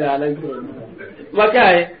arno ala alan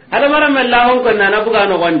makai hada maram allahon ko nana buga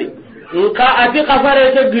no gondi nka ati kafare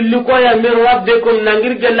te gillu ko ya mir rabbikum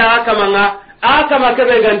nangir gella akamanga akama ke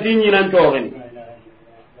be ganti nyinan to gani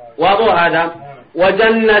wado hada wa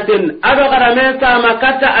jannatin ado garame sama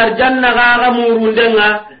kata arjanna ga murundenga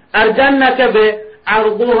arjanna ke be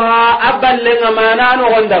arduha aballenga manano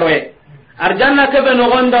gondarwe arjanna ke be no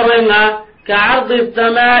gondarwenga كعرض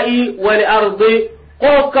السماء والأرض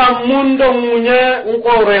قوكا مندو منye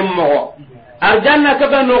nko remmo arjanna ke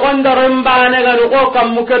ben gonda rembane ga qooka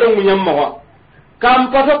mukedo munye mo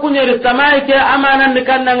kam pato kunye samai ke amanan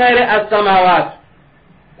nikanna ngaire as-samawat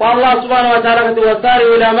wa Allah subhanahu wa ta'ala wa sari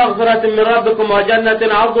ila maghfiratin min rabbikum wa jannatin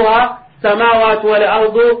 'arduha samawati wal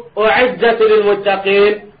ardu u'iddat lil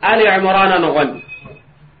muttaqin ali imran nughani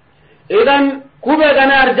idan kube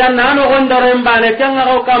gana arjanna no gondaren bane kenga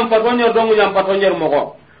ko kam patonyo dongu nyam patonyer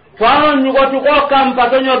mogo faro nyugo to ko kam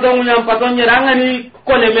patonyo dongu nyam patonyer angani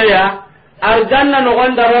ko le meya arjanna no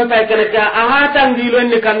gondaren pa kene ka ahata ngilo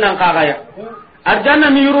ni kannan kaga ya arjanna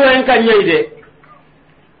mi yuru en kanyeide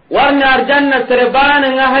warna arjanna serebane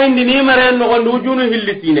nga hayndi ni mare no gondu ujunu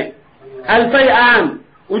hillisine alfai am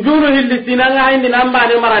ujunu hillisine nga hayndi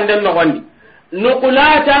nambane maranden no gondi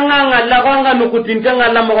nukula tanga ngalla gonga nukutinta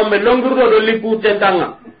ngalla mo gombe longurdo do lipu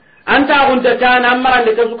tentanga anta gunta kana amara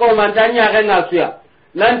de kesu ko mantanya ga ngasuya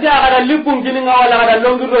nanti aga lipu kini ngawala ga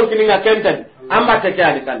longurdo kini ngakenta amma te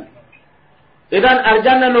kali kan idan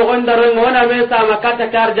arjanna no gondaro ngona me sama kata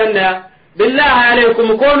ka arjanna billahi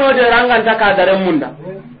alaikum kono de rangan ta ka dare munda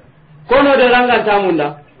kono de rangan ta munda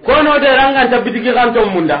kono de rangan ta bidigi kan to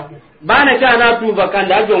munda bana kana tuba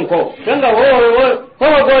kanda jonko kanga ho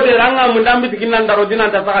go de ranga mundambi tikinan daro dinan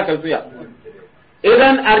ta saka kelsuya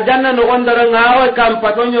idan arjanna no gondara ngawa kam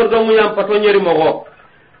patonyor dongu yam patonyeri mogo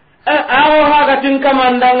awo haga tin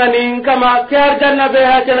kamandanga ni kama ke arjanna be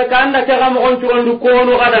ha kala kanda ke gam on turondu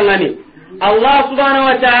kono kadangani Allah subhanahu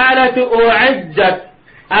wa ta'ala tu u'iddat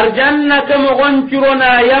arjanna kam gon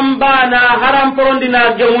turona yambana haram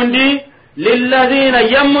porondina gemundi lilladheena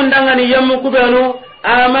yamundangani yammu kubenu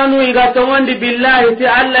amanu igatongondi billahi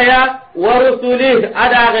ta'ala ya wa rusulihi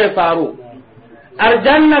ada ghafaru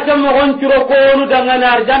arjanna kam gon turo koonu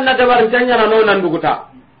dangana arjanna da bar tanya na nonan duguta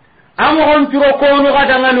am gon turo koonu ga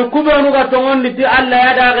dangana kubenu ga tongondi ti Allah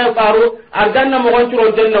ya da ghafaru arjanna mo gon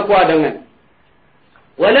turo janna ko adangani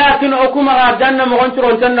walakin okuma ga janna mo gon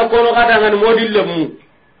turon tanna ko no kada ngan modille mu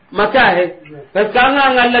makahe paskanga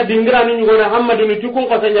ngalla dingira ni ngona hammadu ni tukun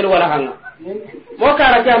ko tanyal wala hanga mo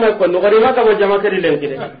kara kama ko no gari maka mo jama kadi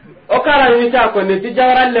lenkide o kara ni ta ko ni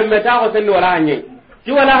tijaran lemme ta ko tan wala hanye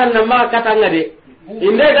ti wala hanna ma katanga de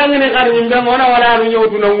inde dangane kar nyimbe ngona wala nu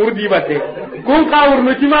nyotu na ngurdi batte kun kawur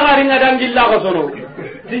no ti magari ngadan gilla ko sono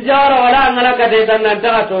tijara wala ngala kade tan nan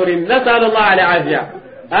ta torin nasallallahu alaihi afiya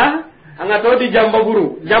ha anga to di jamba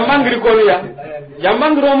guru jambangri ko ya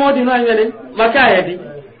jambangro mo di no anyane makahe di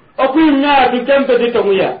o ku nya du tempe di to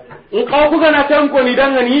muya in ka ku gana tan ko ni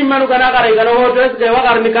dangan ni manu kana kare gana ho to ke wa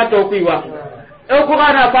garni ka to kuiwa e ku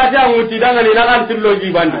gana fata muti dangan ni nagan tilloji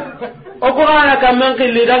bandi o ku gana kamman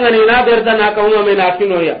killi dangan ni na berta na ka ngome na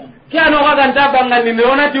kinoya kiano ga ganta bangan ni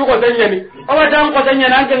ona ti ko tanyani o wa tan ko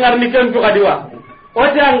tanyani an ke ngarni ken to kadiwa o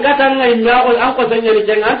tan katan ngai nya ko an ko tanyani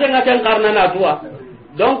ken an ke ngaten karna na tuwa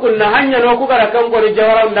donc na hanya no ku gara kan ko ni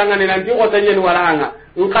jawara dangan ni nan ti ko tanyani wala hanga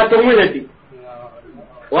in ka to mu heti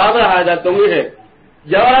wada hada to mu he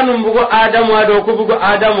jawara num bugo adamu ado ku bugo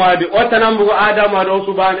adamu adi o tanam bugo adamu ado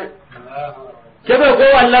subhane kebe ko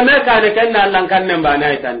walla me ka ne ken na lan kan ne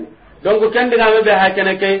bana itan donc ken diga me be ha ken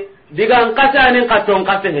ke diga an kata ni katon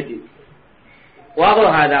kase hedi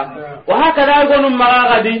wada hada wa hakada go num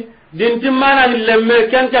magadi din timmana lemme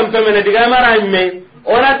ken ken pemene diga mara me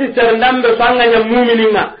onati serndambe fanganya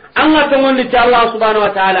mu'mininga anga to ngondi ci Allah subhanahu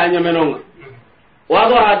wa ta'ala anya menonga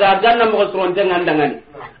wado hada janna mo sronte ngandangani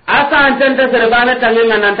asa antente serbana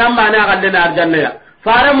tangenga nan tambane galle na arjanna ya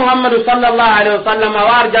fare muhammad sallallahu alaihi wasallam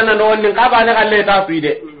war janna no wonni qabane galle ta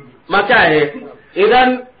suide makae idan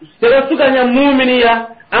sere suganya mu'miniya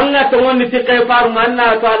anga to ngondi ti kay faru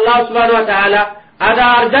manna to Allah subhanahu wa ta'ala ada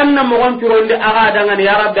arjanna mo gon turonde aga dangani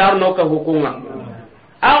ya rabbi arno ka hukuma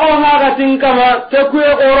ago haga tinkama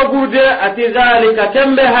tekuye goro burde ati zalika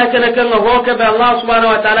kembe hakene kenga hoke be Allah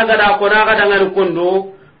subhanahu wa ta'ala gada ko na gada ngani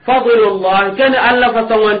kundu fadlullah kan alla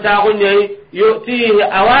fatawan ta gunye yu'tihi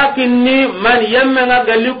awakinni man yamma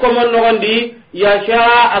galli ko mon nogondi yasha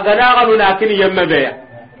agada galu na kini yamma be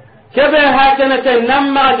kebe hakene ken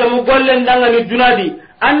namma jamu gollen dangani dunadi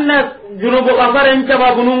anna junubu gafaren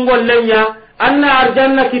cababunun gollenya anna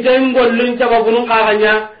arjanna kitayin gollun cababunun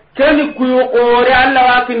kaganya keni kuyu qore alla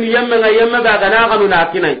wakin yemma ba gana kanu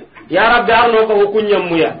nakinai ya rabbi arno ko hukunyam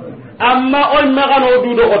muya amma on magano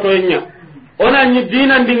dudo otoynya ona nyi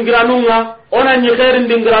dinan dingranunga ona nyi khairin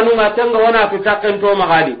dingranunga tanga ona tutaken to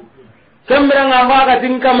magadi kembra haga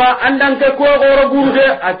tinkama andan ke ko goro burde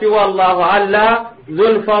ati wallahu alla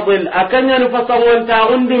zul fadl akanya nu fasawon ta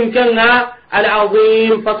undun kenga al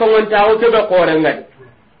azim fasawon ta o tebe qore ngadi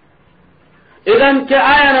idan ke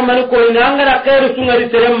aya na man ko ina ngara khairu sungari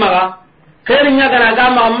teremma khairin ya gana ga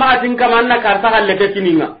ma amma tin kama anna karta halle ke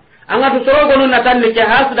kininga anga to soro gonu na tan ke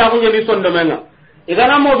hasu da kunya ni sondo menga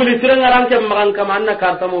igana mobili sire ngaran ke magan kama anna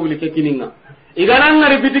karta mobili ke kininga igana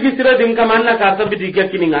ngari bitigi sire din kama anna karta bitigi ke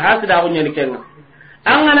kininga hasu da kunya ni kenga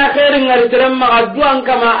angana khairin ngari teremma adduan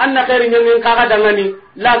kama anna khairin ngin kaga dangani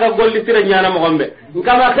la ga golli sire nyana mo gombe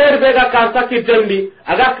kama khair be ga karta kitendi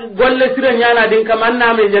aga golle sire nyana din kama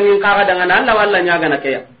anna me ngin kaga dangana Allah walla nyaga na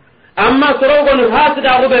kaya amma sorogo no hasu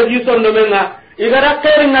da go be yison no menga igara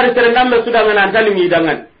khairin ngari terendam me sudanga nan talimi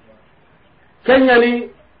dangan kenya ni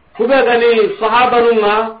kube gani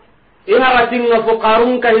sahabanunga iharatinga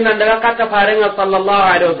fuqarun kahina daga kata farenga sallallahu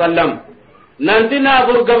alaihi wasallam nanti na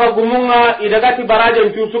burgaba gumunga idagati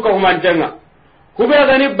barajen tusuka humantenga kube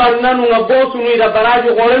gani barnanunga bosunu ida baraje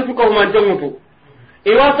goren tuka humantengutu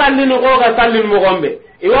iwa sallinu goga sallinu mogombe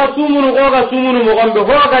iwa sumunu goga sumunu mogombe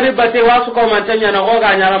hoga ni bate wasuka humantenya na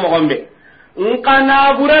goga nyara mogombe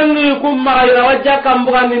nkana buranni kumma ira wajja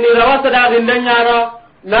kambugani ni rawasa da gindanyara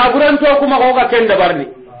na buran to kuma goga kenda barni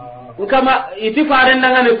nkama iti faren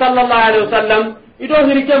nangani sallallahu alaihi wasallam ido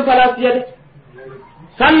hiriken palasiya de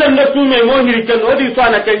sallan da tume mo hiriken odi so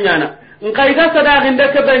ana kenyana nkai ga sada ginde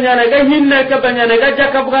ke banyana ga hinne ke banyana ga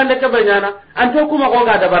jaka bugande ke banyana anto kuma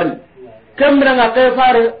goga da barni kembra nga ke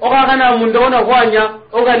fare o ga kana mun do na hoanya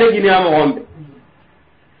o ga ne gini am gombe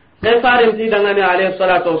ke fare ti dangani alayhi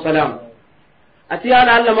salatu wassalam ati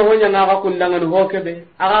ala Allah ma honya nga ga kun dangani hokebe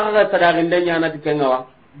aga ga sada ginde nyana tikenga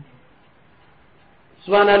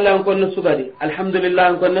subhanallah on konno sugadi alhamdulillah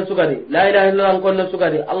on konno sugadi la ilaha illallah on konno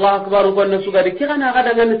sugadi allah akbar on konno sugadi kigana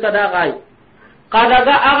kada ngani sadaqai kada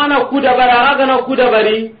ga agana kuda bara agana kuda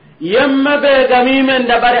bari yemma be gamimen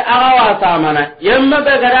da bari agawa samana yemma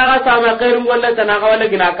be gara ga sama khairun walla tana ga walla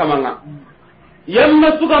gina kamanga yemma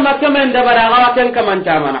suga makamen da bari agawa ken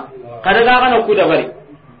kamanta mana kada ga agana kuda bari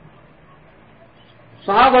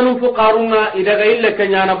sahabanu fuqaruna idaga illa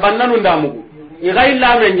kanyana bannanu ndamugo iga illa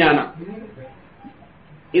men nyana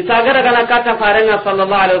isaga daga na kata farenga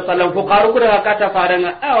sallallahu alaihi wasallam fuqaru ku daga kata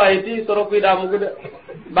farenga awaiti soro ku da mugu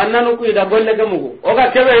bannanu ku da golle ga mugu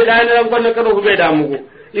oga kebe da ne gon ne kado hube da mugu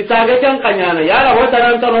isaga kan kanyana yara hota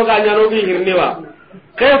ran tan oga nyano bi hirniwa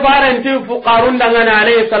ke farenti fuqarun daga na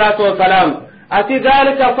alaihi salatu wasalam ati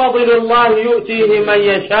dalika fadlullah yu'tihi man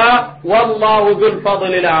yasha wallahu dhul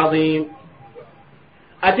fadli alazim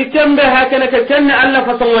ati kembe hakana ke kenne alla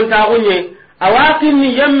fasongon tagunye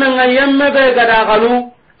awaqini yemma be gada ganu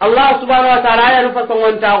Allah subhanahu wa ta'ala ya nufa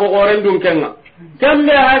songon tago goren dun kenga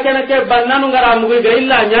kembe hakana ke bannanu ngara mugi ga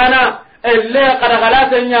illa nyana elle kada kala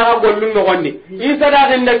tanya ga gollun no gondi isa da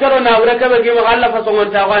ginde kero na wure ke be gi ma alla fasongon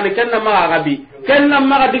tago ani kenna ma gabi kenna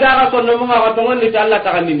ma diga ga sonno mo ga to ngondi ta alla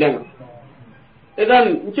ta kan dindenga idan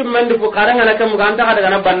ncim mandi fu karanga na kam ga anta kada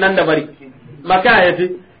na bannan da bari maka ayati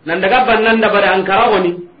nan daga bannan da bari an kara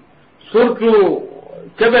woni surtout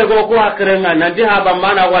kebe go ko akrenga na diha ba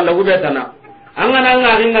mana wala hubetana angana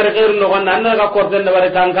ngari ngare kairu no gonda anda ga korten da bare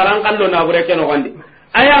tankaran kallo na bure ke no gondi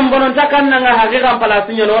ayam bonon takanna nga hakika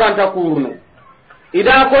palasinya no ranta kurno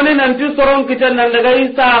ida koni nan ti soron kiten nan daga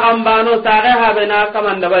isa gambano sare habe na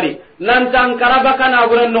kamanda bari nan tankara bakana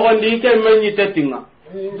bure no gondi ke menyi tetinga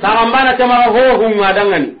sagambana kama ho hunga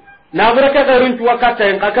dangani na bure ke gairun tuwa katta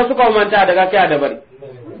en ka suka manta daga ke ada bari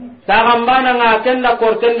sagambana nga kenda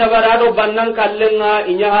korten da bara do bannan kallenga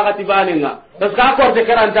inya hakati baninga bas ka korte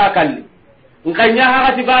karanta kalli nganya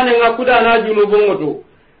hakati baninga kudana junubungo to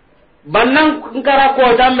bannan ngara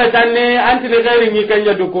ko tambe tanne anti ne gairi ni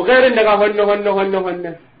kanya duko gairi daga honno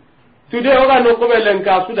tude oga no ko belen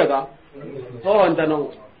ka su daga ho honta no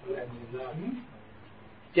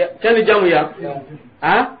kani jamu ya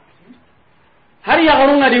ha har ya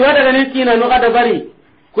garunga di wada ga ni kina no kada bari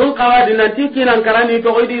kun qawadi nan tikinan karani to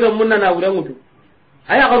goidi ran munna na wure mutu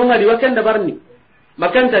aya garunga di waken da barni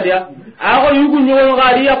makanta dia ago yugu nyo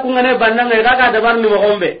gari ya kungane bannanga daga da barni mo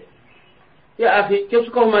gombe ya afi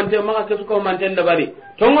kesuko mante maka kesuko mante da bari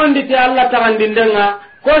to ngondi ti Allah ta andindenga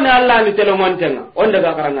ko ne Allah ni telo montenga on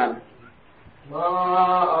daga karangana ma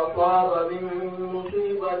asaba min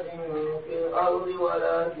musibatin fil ardi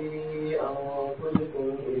wala fi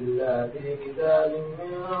anfusikum illa fi kitabin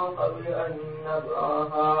min qabl an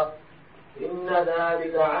nabraha inna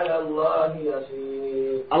dhalika ala Allah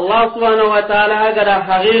yasir Allah subhanahu wa ta'ala agada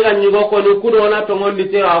haqiqan nyugo ko ni kudona to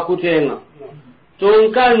ngondi ti akutenga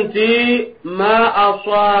tun kanti ma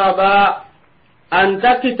asaba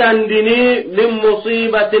anta kitandini min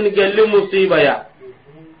musibatin gelli musibaya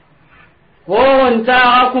ho anta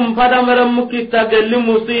akum padamaram mukita gelli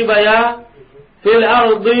musibaya fil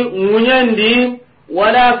ardi munyandi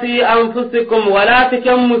wala fi anfusikum wala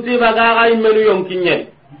tikam musiba ga ga imenu yonkinyai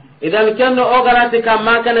idan kenno ogarati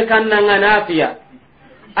kamma kana kannanga nafiya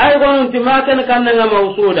ay gonunti ma kana kannanga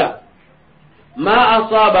mawsuda ma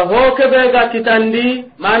asaba ho kebe ga kitandi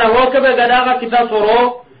mana ho kebe ga daga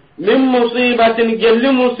kitasoro min musibatin gelli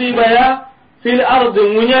musibaya fil ardi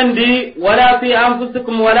munyandi wala fi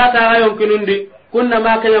anfusikum wala ta yumkinundi kunna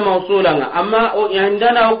ma kana mawsulanga amma o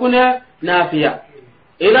yandana kuna nafiya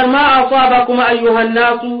idan ma asabakum ayuha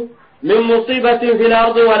nasu min musibatin fil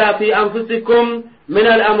ardi wala fi anfusikum min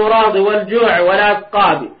al amrad wal ju' wal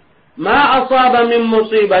asqab ma asaba min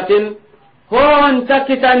musibatin hon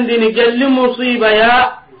takitandini gelli musiba ya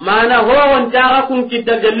mana hon taga kun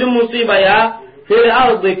kita gelli musiba ya fil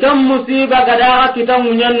ardi kam musiba gadaga kita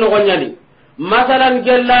munyan no gonyali masalan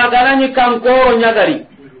gella garani kan ko nyagari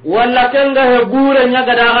walla kenga he bure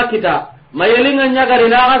nyagadaga kita mayelinga nyagari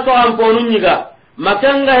na so amponu nyiga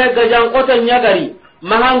makanga he gajan kota nyagari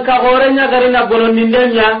mahanka gore nyagari na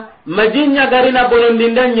bonondindenya majinya gari na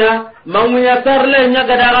bonondindenya mamunya tarle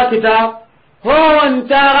nyagadaga kita hon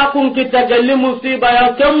taga kun kita galli musiba ya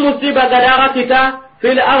kam musiba gadaga kita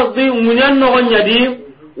fil ardi munyan no gonyadi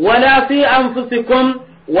wala fi anfusikum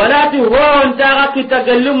wala ti hon taga kita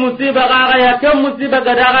galli musiba gaga ya kam musiba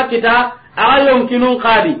gadaga kita ayom kinun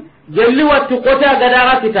qadi galli watti kota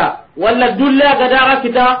gadaga kita wala dulla gadaga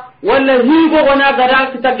kita wala higo gona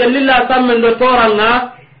gadaga kita galli la sammen do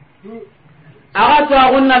toranga aga to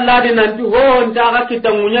agunna ladi nanti hon taga kita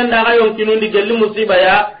munyan daga yom kinun di galli musiba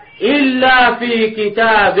ya illa fi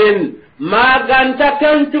kitabin maganta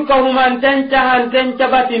kentu ko humantenta hantenta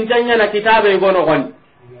batintanya na kitabe gono gon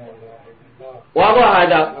wago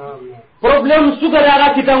hada problem suga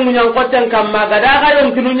daga kita munyan kotten kam magada ga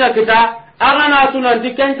yon kinunya kita aga na tunan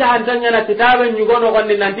dikenta hantanya na kitabe nyugono gon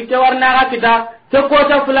nanti ke warna ga kita ke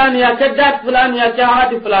kota fulani ya ke dat fulani ya ke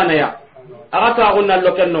hati fulani ya aga to agunna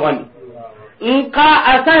loken no gon nka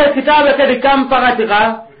asa kitabe ke dikam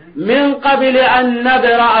pagatika min qabli an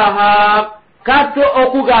nabra'aha kato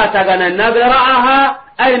okuga tagana nabra'aha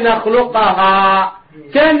ay nakhluqaha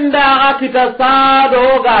kenda ga kita sado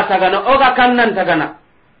ga tagana oga kannan tagana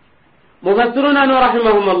mufassiruna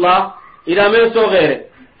rahimahumullah ila me so gere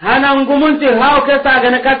hanan gumunti haw ke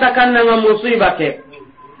sagana kata kannan musiba ke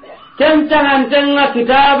kenta hantenga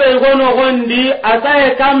kitabe gono gondi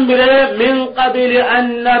ataye kambire min qabili an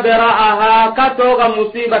nabra'aha katoga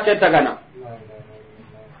musiba ke tagana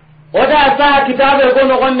oda sa kitabe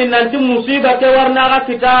gono gondi nanti musiba ke warna ga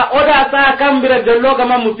kita oda sa kambire gello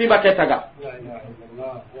kama musiba ke taga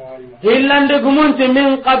hillande gumunti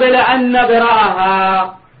min qabili an nabra'aha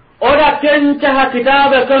oda kenta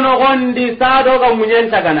kitabe gono gondi sado ga munyen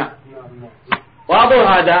tagana wabo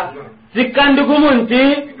hada sikandi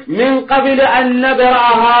gumunti min qabili an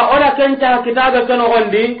nabra'aha oda kenta kitabe kono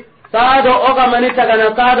gondi sado oga mani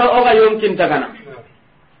tagana sado oga yonkin tagana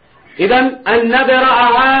idan an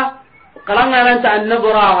nabra'aha qalanga lanta an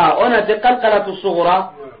nabra'aha ona de qalqalatu sughra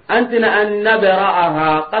antina an nabra'aha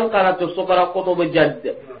qalqalatu sughra qutub jadd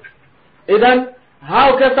idan haw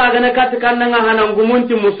ke sagane katikanna hanan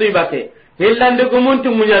gumunti musibate hillande gumunti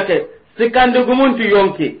munyake sikandi gumunti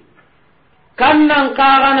yonki kannan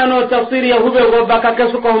kagana no tafsir ya hube go baka ke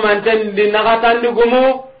suko humanten di nagatan di gumu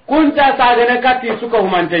kunta sagane kati suko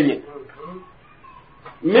humantenye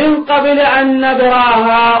min qabl an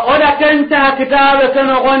nabraha oda kenta kitabe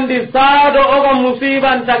kono gondi sado oga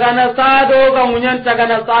musiban tagana sado oga munyan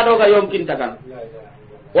tagana sado oga yomkin tagana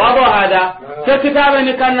wado hada ke kitabe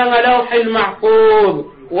ni kannan lawhil mahfuz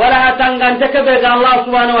wala tangante ke be Allah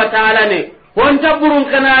subhanahu wa ta'ala ne honta burun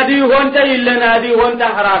kanadi honta illenadi honta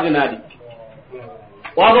haraginadi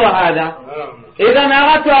wado hada idan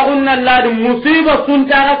agatu agunna ladi musiba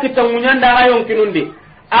sunta kita munyanda ayon kinundi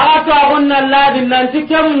agatu agunna ladi nanti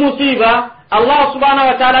kem musiba Allah subhanahu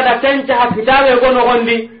wa ta'ala da kenta kitabe gono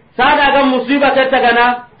gondi sada ga musiba ketagana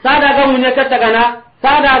sada ga munya ketagana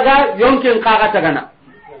sada ga yonkin kaga tagana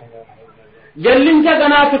gellin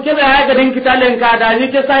tagana to kebe ha ga din kitalen ka da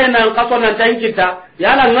ni ke sai nan kaso nan tan kita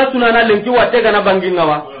yala ngasuna na lenki watte gana banginga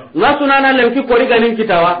wa ngasuna na lenki kori ganin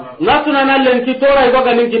kitawa ngasuna na lenki tora ibo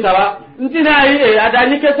ganin kitawa ntina yi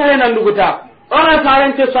adani ke sai nan duguta ora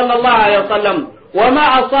farante sallallahu alaihi wasallam wama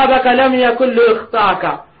asabaka lam yakul li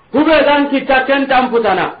ikhtaka hube gan kita ken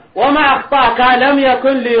tamputana wama akhtaka lam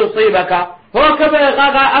yakul li yusibaka ho kebe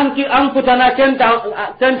gaga anki amputana ken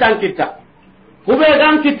tan kita hube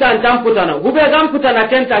gan kita tamputana hube gan putana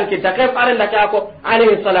ken tan kita ke faranda ka ko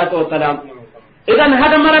alaihi salatu wassalam idan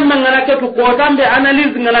hada maram mangana ke to ko tambe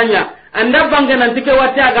analyze ngalanya anda bangana tike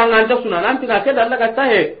wati aga nganta sunan anti ka ke dalla ka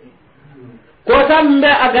tahe ko tambe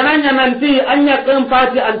agananya nanti anya kan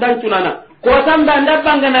fati antan sunana ko tambe anda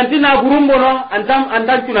bangana tina burumbono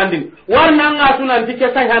antan sunandin warna nga sunan tike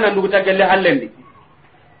sai hanan dugu tagelle hallendi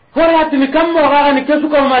horati ni kammo ga ni ke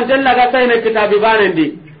suko man dalla ga sai ne kitabi banendi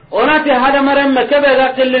onati hada maram me kebe ga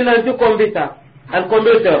kelle nanti computer al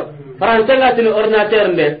computer farantenga tin ordinateur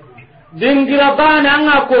nde dingira bana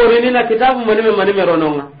anga korini na kitabu manime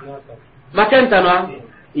rononga makenta no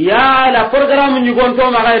ya la programme ni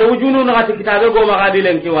gonto magayre wujunu na ati kitabe go magadi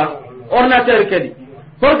lenkiwa ordinateur kedi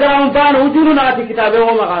programme bana wujunu na ati kitabe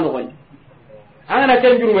go magano goy ana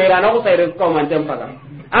kenjuru mera na ko sayre ko man tempaga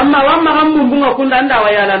amma wamma gambu bunga kunda anda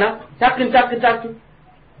wayala na takin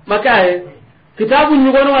makaye kitabu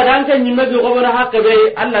ni gono wadanke nyimme go bona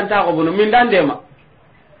hakbe Allah ta go bono min dandema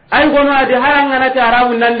ay gono adi haranga na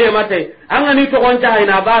tarabu nande mate anga ni to gonta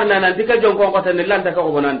hayna barna nan dika jonko ko tan lanta ka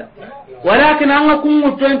ko bonanda walakin anga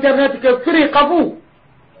kungu to internet ke free qabu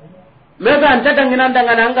mebe anta danginan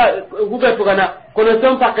dangana anga hube to kana kono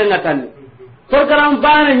ton pakke ngatan program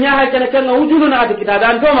bana nya ha kana kana wujulu na adi kitabe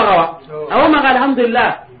an to magawa aw maga alhamdulillah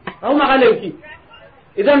aw maga lenki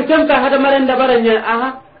idan kam ka hada maranda baranya aha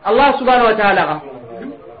Allah subhanahu wa ta'ala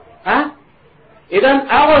ha idan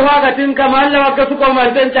ago wagatin kama Allah wakatu ko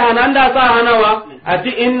manten tahananda sa hanawa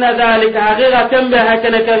ati inna zalika haqiqa tambe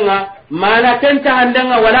hakana kanga mana kenta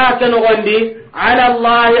handanga wala kan gondi ala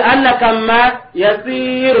Allah alla kama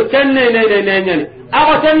yasir kenne ne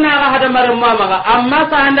ago tanna ga hada maramma maga amma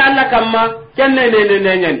sa handa alla kama kenne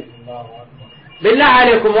ne billahi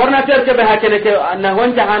alaikum warna terke be hakana ke na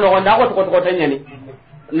honta hano gonda ko tanyani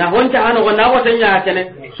na honta hano gonda ko tanya hakane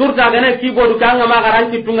surta gane keyboard kanga ma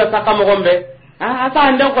garanti tunga saka mo gombe asa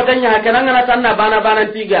handen ko tanya hakana ngana tanna bana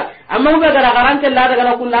tiga amma ube gara garante la daga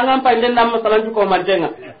na kunanga panden nam masalan ko manjenga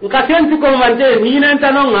nka ken ko manje ni nan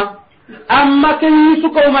tanonga amma ken su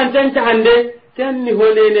ko manjen ta hande ken ni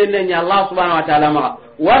hole ne nya Allah subhanahu wa ta'ala ma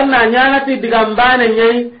warna nyana ti digambane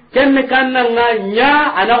nyai ken kannanga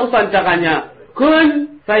nya ana usanta kanya kun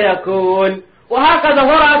fayakun wa hakaza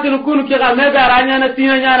horatil kun ki ga me garanya na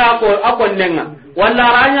tinya na ko akonnenga walla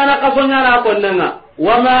ranya na kasonya na akonnenga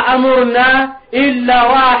wama amurna illa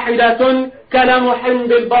wahidatun كلمح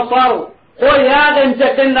بالبصر ko yagan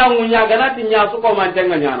tekenda munya ganati nya su ko man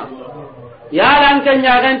tenga nyana yalan ken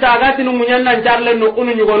yagan ta gati nu munya nan charle no kunu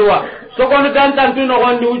ni gonwa so ko dan tan tu no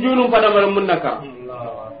gondi ujunum pada mar munnaka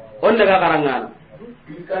on daga karangana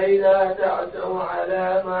كي لا تعتوا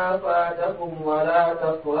على ما فاتكم ولا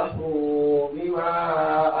تفرحوا بما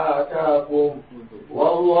آتاكم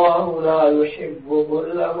والله لا يحب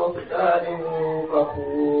كل مختال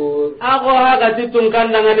فخور أقوى هذا تتون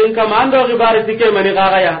كان نعدين كم عنده غبار تكمني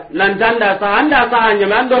غايا نندندا سهندا سهنجا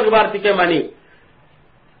ما عنده غبار تكمني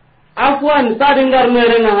أفوان سادنغر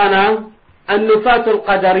نيرنا هنا النفاة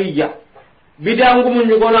القدرية بدأنكم من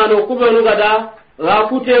يقولنا نكبر غدا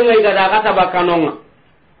غافوتين غدا غتبا كانونا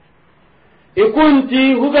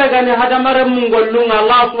ikunti hube gani hadamare mungolunga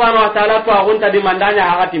Allah subhanahu wa ta'ala to agunta di mandanya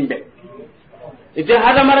hakatimbe ite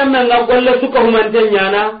hadamare menga golle suka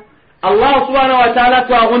humantenya na Allah subhanahu wa ta'ala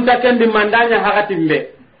to agunta kendi mandanya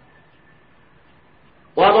hakatimbe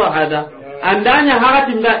wado hada andanya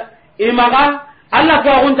hakatimbe imaga Allah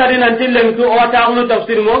to agunta di nantillen to o ta agunu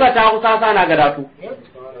tafsir mo ga ta ku sasa na gadatu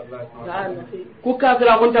ku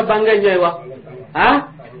kafira agunta banganya wa ha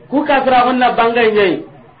ku kafira agunna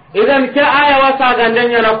banganya idan ke aya wasa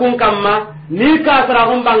gandanya na kun kamma ni ka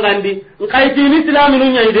sara kun bangandi nkai ti islaminu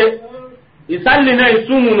nyaide isalli na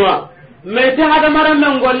isumunwa me te hada maran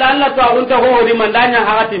men golla Allah to agunta ho di mandanya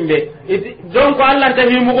hakatimbe don ko Allah ta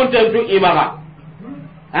himu kun tentu imaga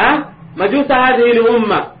ha majusa hadhihi al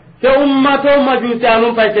umma ke ummato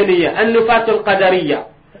majusanu fasaniya an-nufatul qadariyya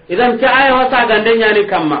idan ke aya wasa gandanya ni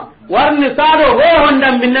kamma warni sado ho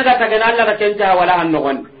hondam binnaga tagana Allah ka kenja wala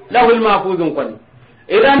annogon lahul mahfuzun qali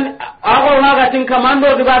idan ago maga tin kamando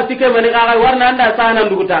dibar tike mani ga warna anda sana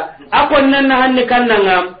nduguta akon nan na hanni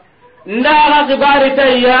kannanga ndaga dibari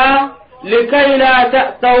tayya likay la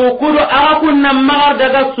tawquru akunna mar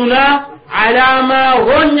daga suna alama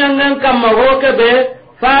honyangan kamma hokebe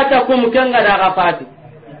fatakum kenga daga fati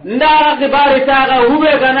ndaga dibari taga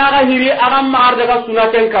hube ganaga hiri agam mar daga suna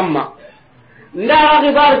ken kamma ndaga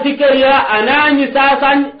dibari tike ya anani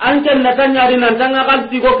sasan anken natanya dinan tanga kal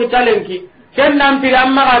tigo kitalenki ken nan pira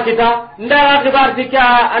amma ka kita ndaga kibar tikya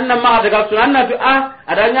anna ma daga sunna fi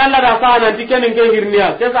adanya Allah da fa nan tiken nge hirniya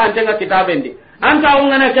ke sa antenga kitabendi anta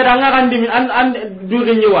ungana ke danga kandi an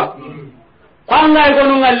dugin yiwa kwanga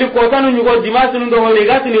igonu ngalli ko tanu nyugo dimasu ndo holi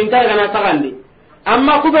gati ni nta kana sakandi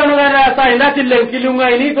amma kubenu gara sa indati len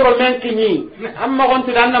kilunga ini to men kinyi amma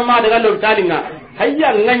gontu danna ma daga lo talinga hayya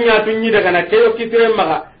nganya tunyi daga na keyo kitire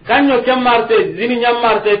maga kanyo kemmarte zini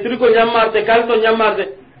nyammarte triko nyammarte kalto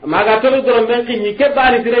nyammarte maga to do men kinyi ke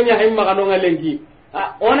bari direnya himma kanu ngalengi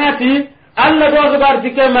onati alla do bar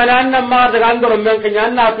dike mananna ma daga ndoro men kinya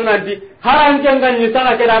anna tunanti haran kenga ni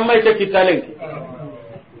sana ke amma ke kitalengi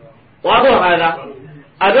wado hada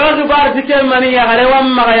ado bar dike mani ya gare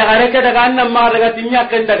wamma ya gare ke daga anna ma daga tinya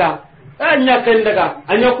ken daga anya ken daga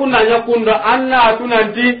anyakunna anyakundo anna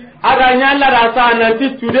tunanti ada nyalla rasa nanti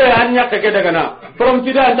tude anya ke daga na from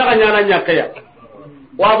tude anta nyana nyakaya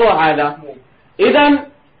wado hada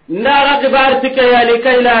idan ndara kibar tike ya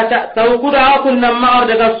likay la tawkuda kunna ma'ar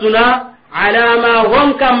daga suna ala ma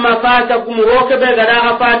hum kam mafatakum rokabe gada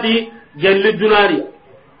afati jalli dunari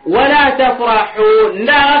wala tafrahu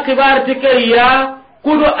ndara kibar tike ya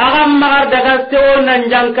kudu agam ma'ar daga sewo nan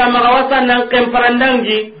janka magawasan nan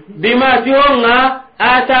kemparandangi bima tionga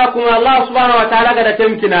atakum Allah subhanahu wa ta'ala gada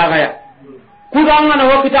temkina gaya kudu angana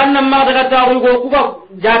hokita annam ma daga tawu go kuba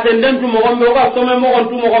jatenden tu mo gombe ko some mo on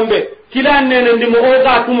tu mo gombe kilan nene ndi mo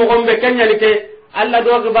ga tu mo gombe kenya like alla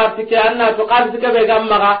do ga bartike anna to qal tike be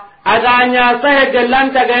gamma adanya sahe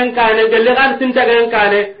gelanta gen kane gelle kan tinta gen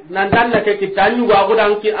kane nan dan na ke kitanyu ga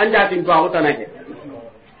gudan ki anja tin to agutanake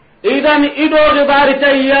idan ido ga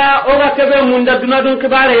baritayya o ga kebe munda dunadun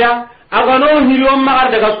kibare ya agano hiriyon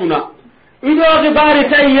magar daga suna ido ga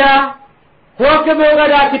baritayya ko kebe ga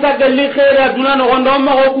da kita galli khaira dunano gondo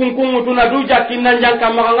ma ko kun mutuna du jakkin nan janka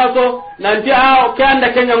ma ngaso nanti o kanda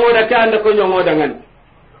kenya ngoda kanda ko ngoda ngan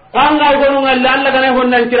kanga gonu ngalla alla gane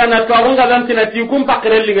honnan kirana to gonga dan tinati kum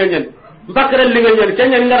pakrel linganyen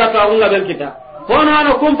kenya ngara to gonga dan kita hono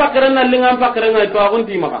ano kum pakren na lingam pakren na to gon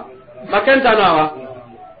ti maka makenta nawa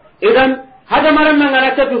idan hada maran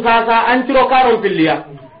mangana ke tu sasa antiro karon pilliya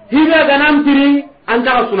higa ganam tiri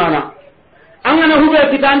anta sunana angana hube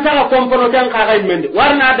kita anta ka kompono tan ka ga mende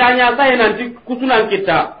warna danya sai nanti kusunan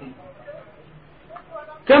kita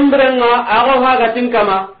kambrenga ago ha ga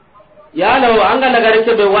tinkama ya law angala gare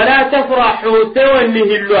ke be wala tafrahu tawni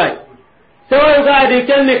hilwai taw ga di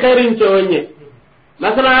kenni khairin chonye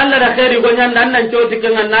masalan alla da khairi go nyanda nan choti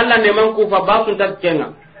kenga nalla ne man ku fa basun tak kenga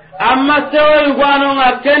amma taw go no nga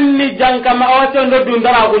kenni janka ma o to ndo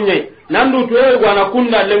dundara gunye nandu to e gwana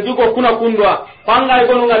kunda lengi ko kuna kundwa panga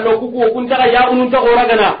ko ngal kuku kunta ka ya unun ta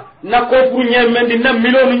oragana na ko puru nyemendi na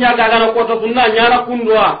milonu nyaga gana ko to sunna nyana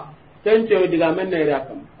kundwa tence diga men ne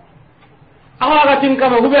rakam awa ga tin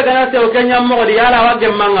kama hube gana te o kenya mo di yala wa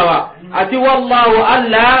gemanga wa ati wallahu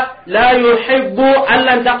alla la yuhibbu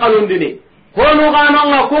allan taqalundini hono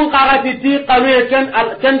ganonga kun qagati ti qalu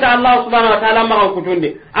ken ta Allah subhanahu wa ta'ala ma ko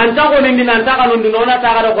tundi anta ko nindina anta kanundi nona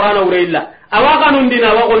ta ga qur'ana urilla awa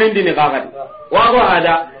kanundina wa ko nindini qagati wa ko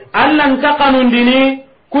hada allan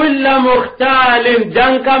taqanundini kullu mukhtalin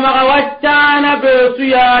janka ma wattana be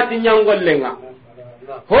suyati nyangollenga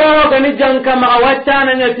ho gani janka ma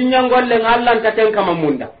wattana nya tinyangollenga allan ta ken kama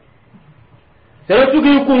munda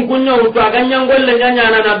seretugi kunkunya utu aganya ngolle nyanya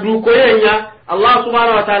na du ko yenya Allah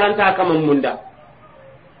subhanahu wa ta'ala ta kama munda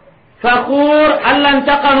fakhur allan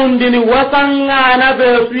taqanun dini wasanga na be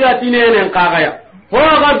suyati nenen kagaya ho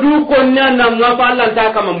ga du ko nyana ngapa allan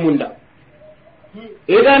ta kama munda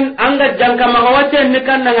idan anga janka ma watte ni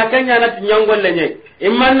kanna ngakanya na tinyangolle nye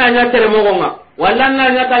imman na nya tere mogonga walla na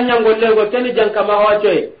nya tanyangolle go tani janka ma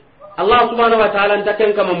watte Allah subhanahu wa ta'ala ta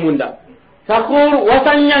ken kama munda fakhur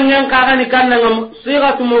wasanyangen kagani kanna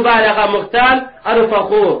sigatu mubalagha muhtal ar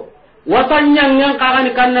fakhur wasanyangen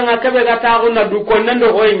kagani kanna ngakebe gataaguna du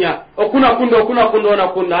konnando hoynya o kuna kundo na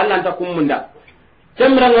kunna Allah ta kummunda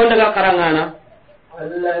kemra ngonda ga karangana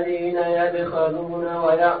الذين يبخلون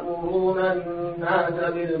ويأمرون الناس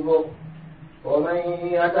بالبخل ومن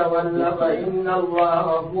يتول فإن الله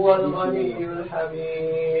هو الغني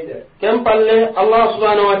الحميد كم قال الله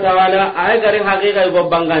سبحانه وتعالى أعجر حقيقة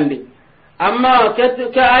يببنغاندي أما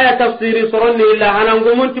كآية تفسيري سرني إلا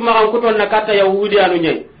هنانكم أنت ما كنتم نكاتا يهودي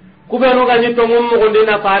أنوني كبيرو غني تومم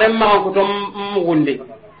مغندنا فارم ما كنتم مغندي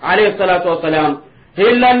عليه الصلاة والسلام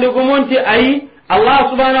هلا لكم أنت أي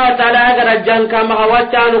Allah subhanahu wa ta'ala agara janka maka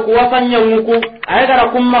wacanu ku wasanya nguku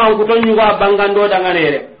agara kumma ku ton yuga bangando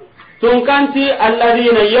danganere tunkanti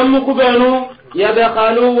alladhina yamuku benu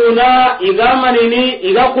yabqaluna igamanini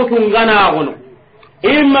igakutungana gono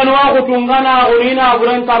imman wa kutungana gonina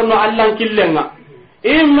buran tarno allan killenga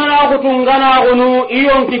imman wa kutungana gonu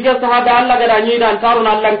iyon kike sahaba alla gada nyida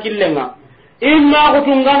tarno allan killenga imma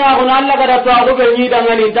kutungana gono alla gada to ago be nyida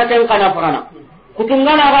ngani taken kana fana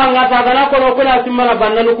kutungana ga ngata gana kono kula simmana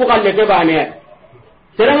bannanu ku kalle ke bane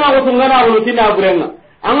serenga kutungana ko tina burenga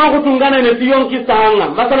anga kutungana ne tiyon ki sahanga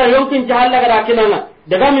masala yonkin jahalla ga kinanga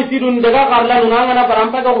daga misidun daga karlanu nganga na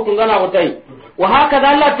parampa ga kutungana ko tai wa hakada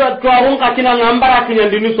Allah to arun ka kinanga ambara kinan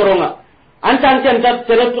dinu soronga antan kan ta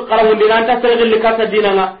seretu karamu dinanta serel likata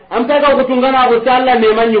dinanga ampa ga kutungana ko Allah ne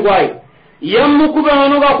manyu gwai yammu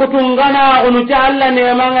kubanu ga kutungana ko ta Allah ne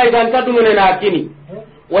manga iganta dumene na kini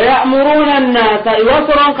ويأمرون الناس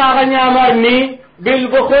يوصرون قاغنيا مرني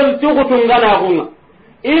بالبخل تغتنغنا غنا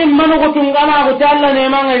إما نغتنغنا غتالا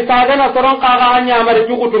نيمان يساغنا صرون قاغنيا مرني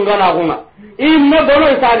تغتنغنا غنا إما بلو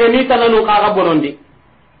يساغني تنانو قاغ بلوندي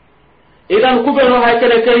إذن كبيرو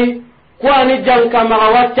هكذا كي كواني جنكا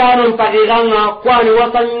مغواتانون فقيغانا كواني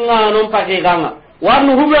وصنغانون فقيغانا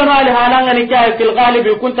وارنو هبينو علي هالانا نكاية في الغالب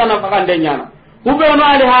كنت نفقان دينيانا هبينو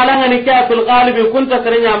علي هالانا نكاية في الغالب كنت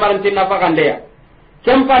سرنيا مرنتي نفقان دينيانا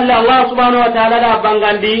كم قال الله سبحانه وتعالى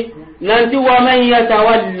بانغاندي نانتي ومن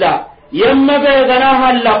يتولى يما بيغنا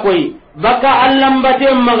هلقوي بكا علم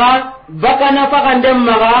بتم مغا بكا نفقا دم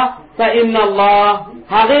مغا فإن الله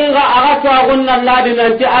حقيقة أغتوا غنى الله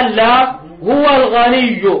نانتي الله هو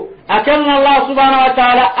الغني أكن الله سبحانه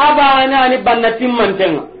وتعالى أبانا نبنتم من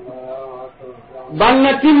تنغ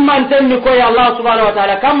بنتم من تنغ كوي الله سبحانه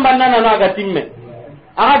وتعالى كم بننا ناغتم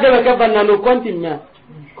أغتوا كبننا نكونتم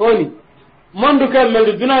كوني mondu ke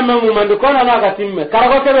mendu duna memu mandu kona na gatimme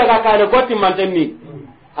karago kebe ga kane goti mantenni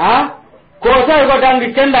ha ko sai go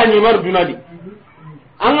dangi kenda ni mar dunadi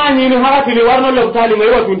anga ni ni haga tini warno le tali mai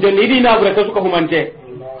watun tenni idi na gure kasuka humante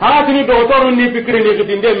haga tini do toru ni fikri ni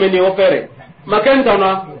kitinde meni ofere maken tana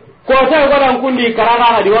ko sai go dan kundi karaga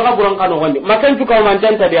hadi waga buran kano gondi maken tu ka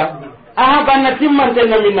mantenta dia aha banna timmanten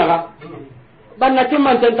na minnaga banna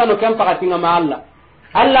timmanten tano kam pakatinga ma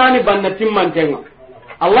Allah ni banna timmanten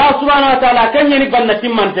Allah subhanahu wa ta'ala kenya ni banna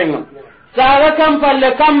timmantenga saga kam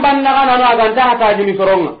palle kam banna kana na ganta hata jini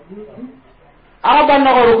soronga ara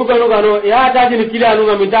banna ko ruku benu gano ya hata jini kila anu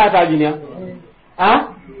ngami ta hata jini ha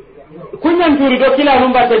kunyan turi do kila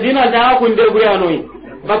anu ba dina da ku nde gure anoi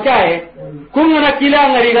bakae kunya kila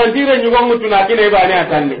ngari gantire nyugo mutuna kine bane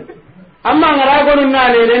atanne amma ngara gonu na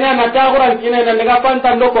ne na ta quran kine na daga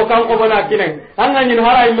pantan do ko kan ko bona kine anga nyin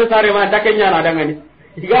hara imbe sare ma takenya na dangani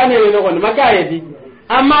igane ne no makae di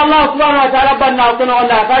amma Allah subhanahu wa ta'ala banna ko no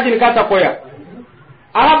Allah tajini kata koya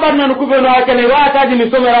ara banna no kubeno akene wa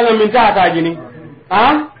tajini somera ngam minta tajini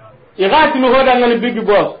ha igati no hoda ngani big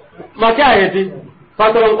boss maka ayeti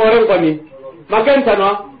patron koren koni maken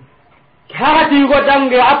tanwa hati go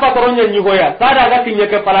dange apa toronnya nyugoya sada ga tinye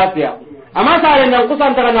ke palasia ama sare nan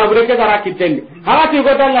kusan taga na bureke sara kitendi hati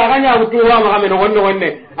go danga ganya utuwa ma kame no wonne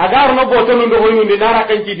agar no boto no hoynu ndi nara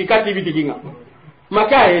kanci dikati bidiginga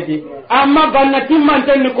maka ayeti amma banna timman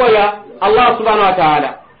tan ko ya Allah subhanahu wa ta'ala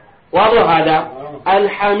wa hada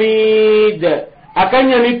alhamid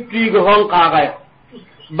akanya nittigo hon kaga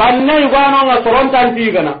banna igano nga sorontan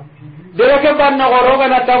tigana dereke banna goroga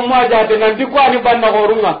na tamma jate nan dikwani banna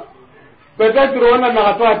gorunga peut-être ona na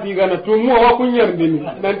gato tigana tumu wa kunyar dini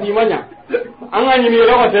nan timanya anga ni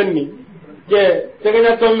ro ko tenni je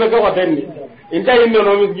teganya tomme ko tenni inta inno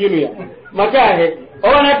no misginu ya maka he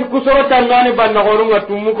ona ti kusoro tanani banna gorunga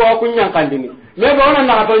tumu ko kunyan kandini mebe ona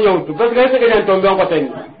na gato nyautu parce que teganya tomme ko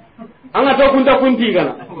tenni anga to kunta kunti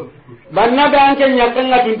gana banna be anke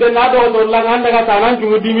nyakanga tunte na do to la nganda ga tanan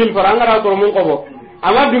tumu 10000 faranga ra to mun ko bo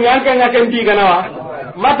ama dunga anke nyakendi gana wa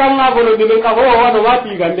matanga bolo dimen ka ho wa do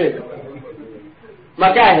wati gande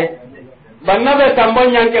maka he banna be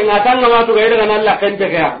tambon nyanke ngatanga ma to ga ida kana la kente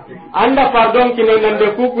ga anda pardon kino nande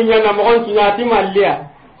ku kunya na mo on kinyati mallia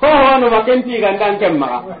ho no makenti gandan kemma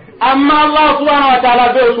amma Allah subhanahu wa ta'ala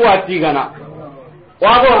be suwati gana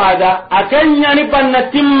wago hada akenya ni banna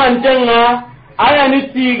timman tenga aya ni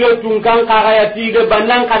tige tungkan kaga ya tige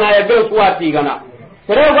bannan kana ya be suwati gana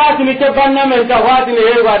tere wati ni ke banna men ta wati ni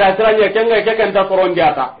he wada tranya kenga ke kan ta koron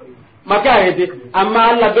diata maka hedi amma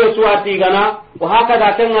Allah be suwati gana wa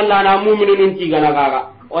hakada kan Allah na mu'minun ti gana kaga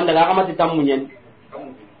onda ga kamati tammunyen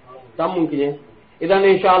tammun kinye idan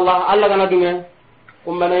inshallah Allah gana dunga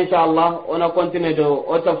kumbana inshallah ona continue do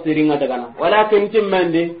o tafsiringa daga na walakin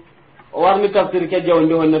timmande warni tafsir ke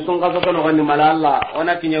jawndi honne sun ka soto no gandi mala Allah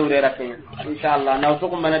ona kinya urera kenya inshallah na to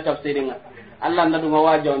kumbana tafsiringa Allah na dunga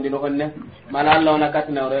wa jawndi no honne mala Allah ona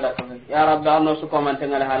katina urera kenya ya rabbi anno su ko man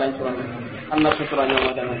tengala halan churan anna sutra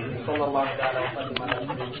nyama dana sallallahu alaihi wa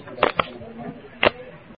sallam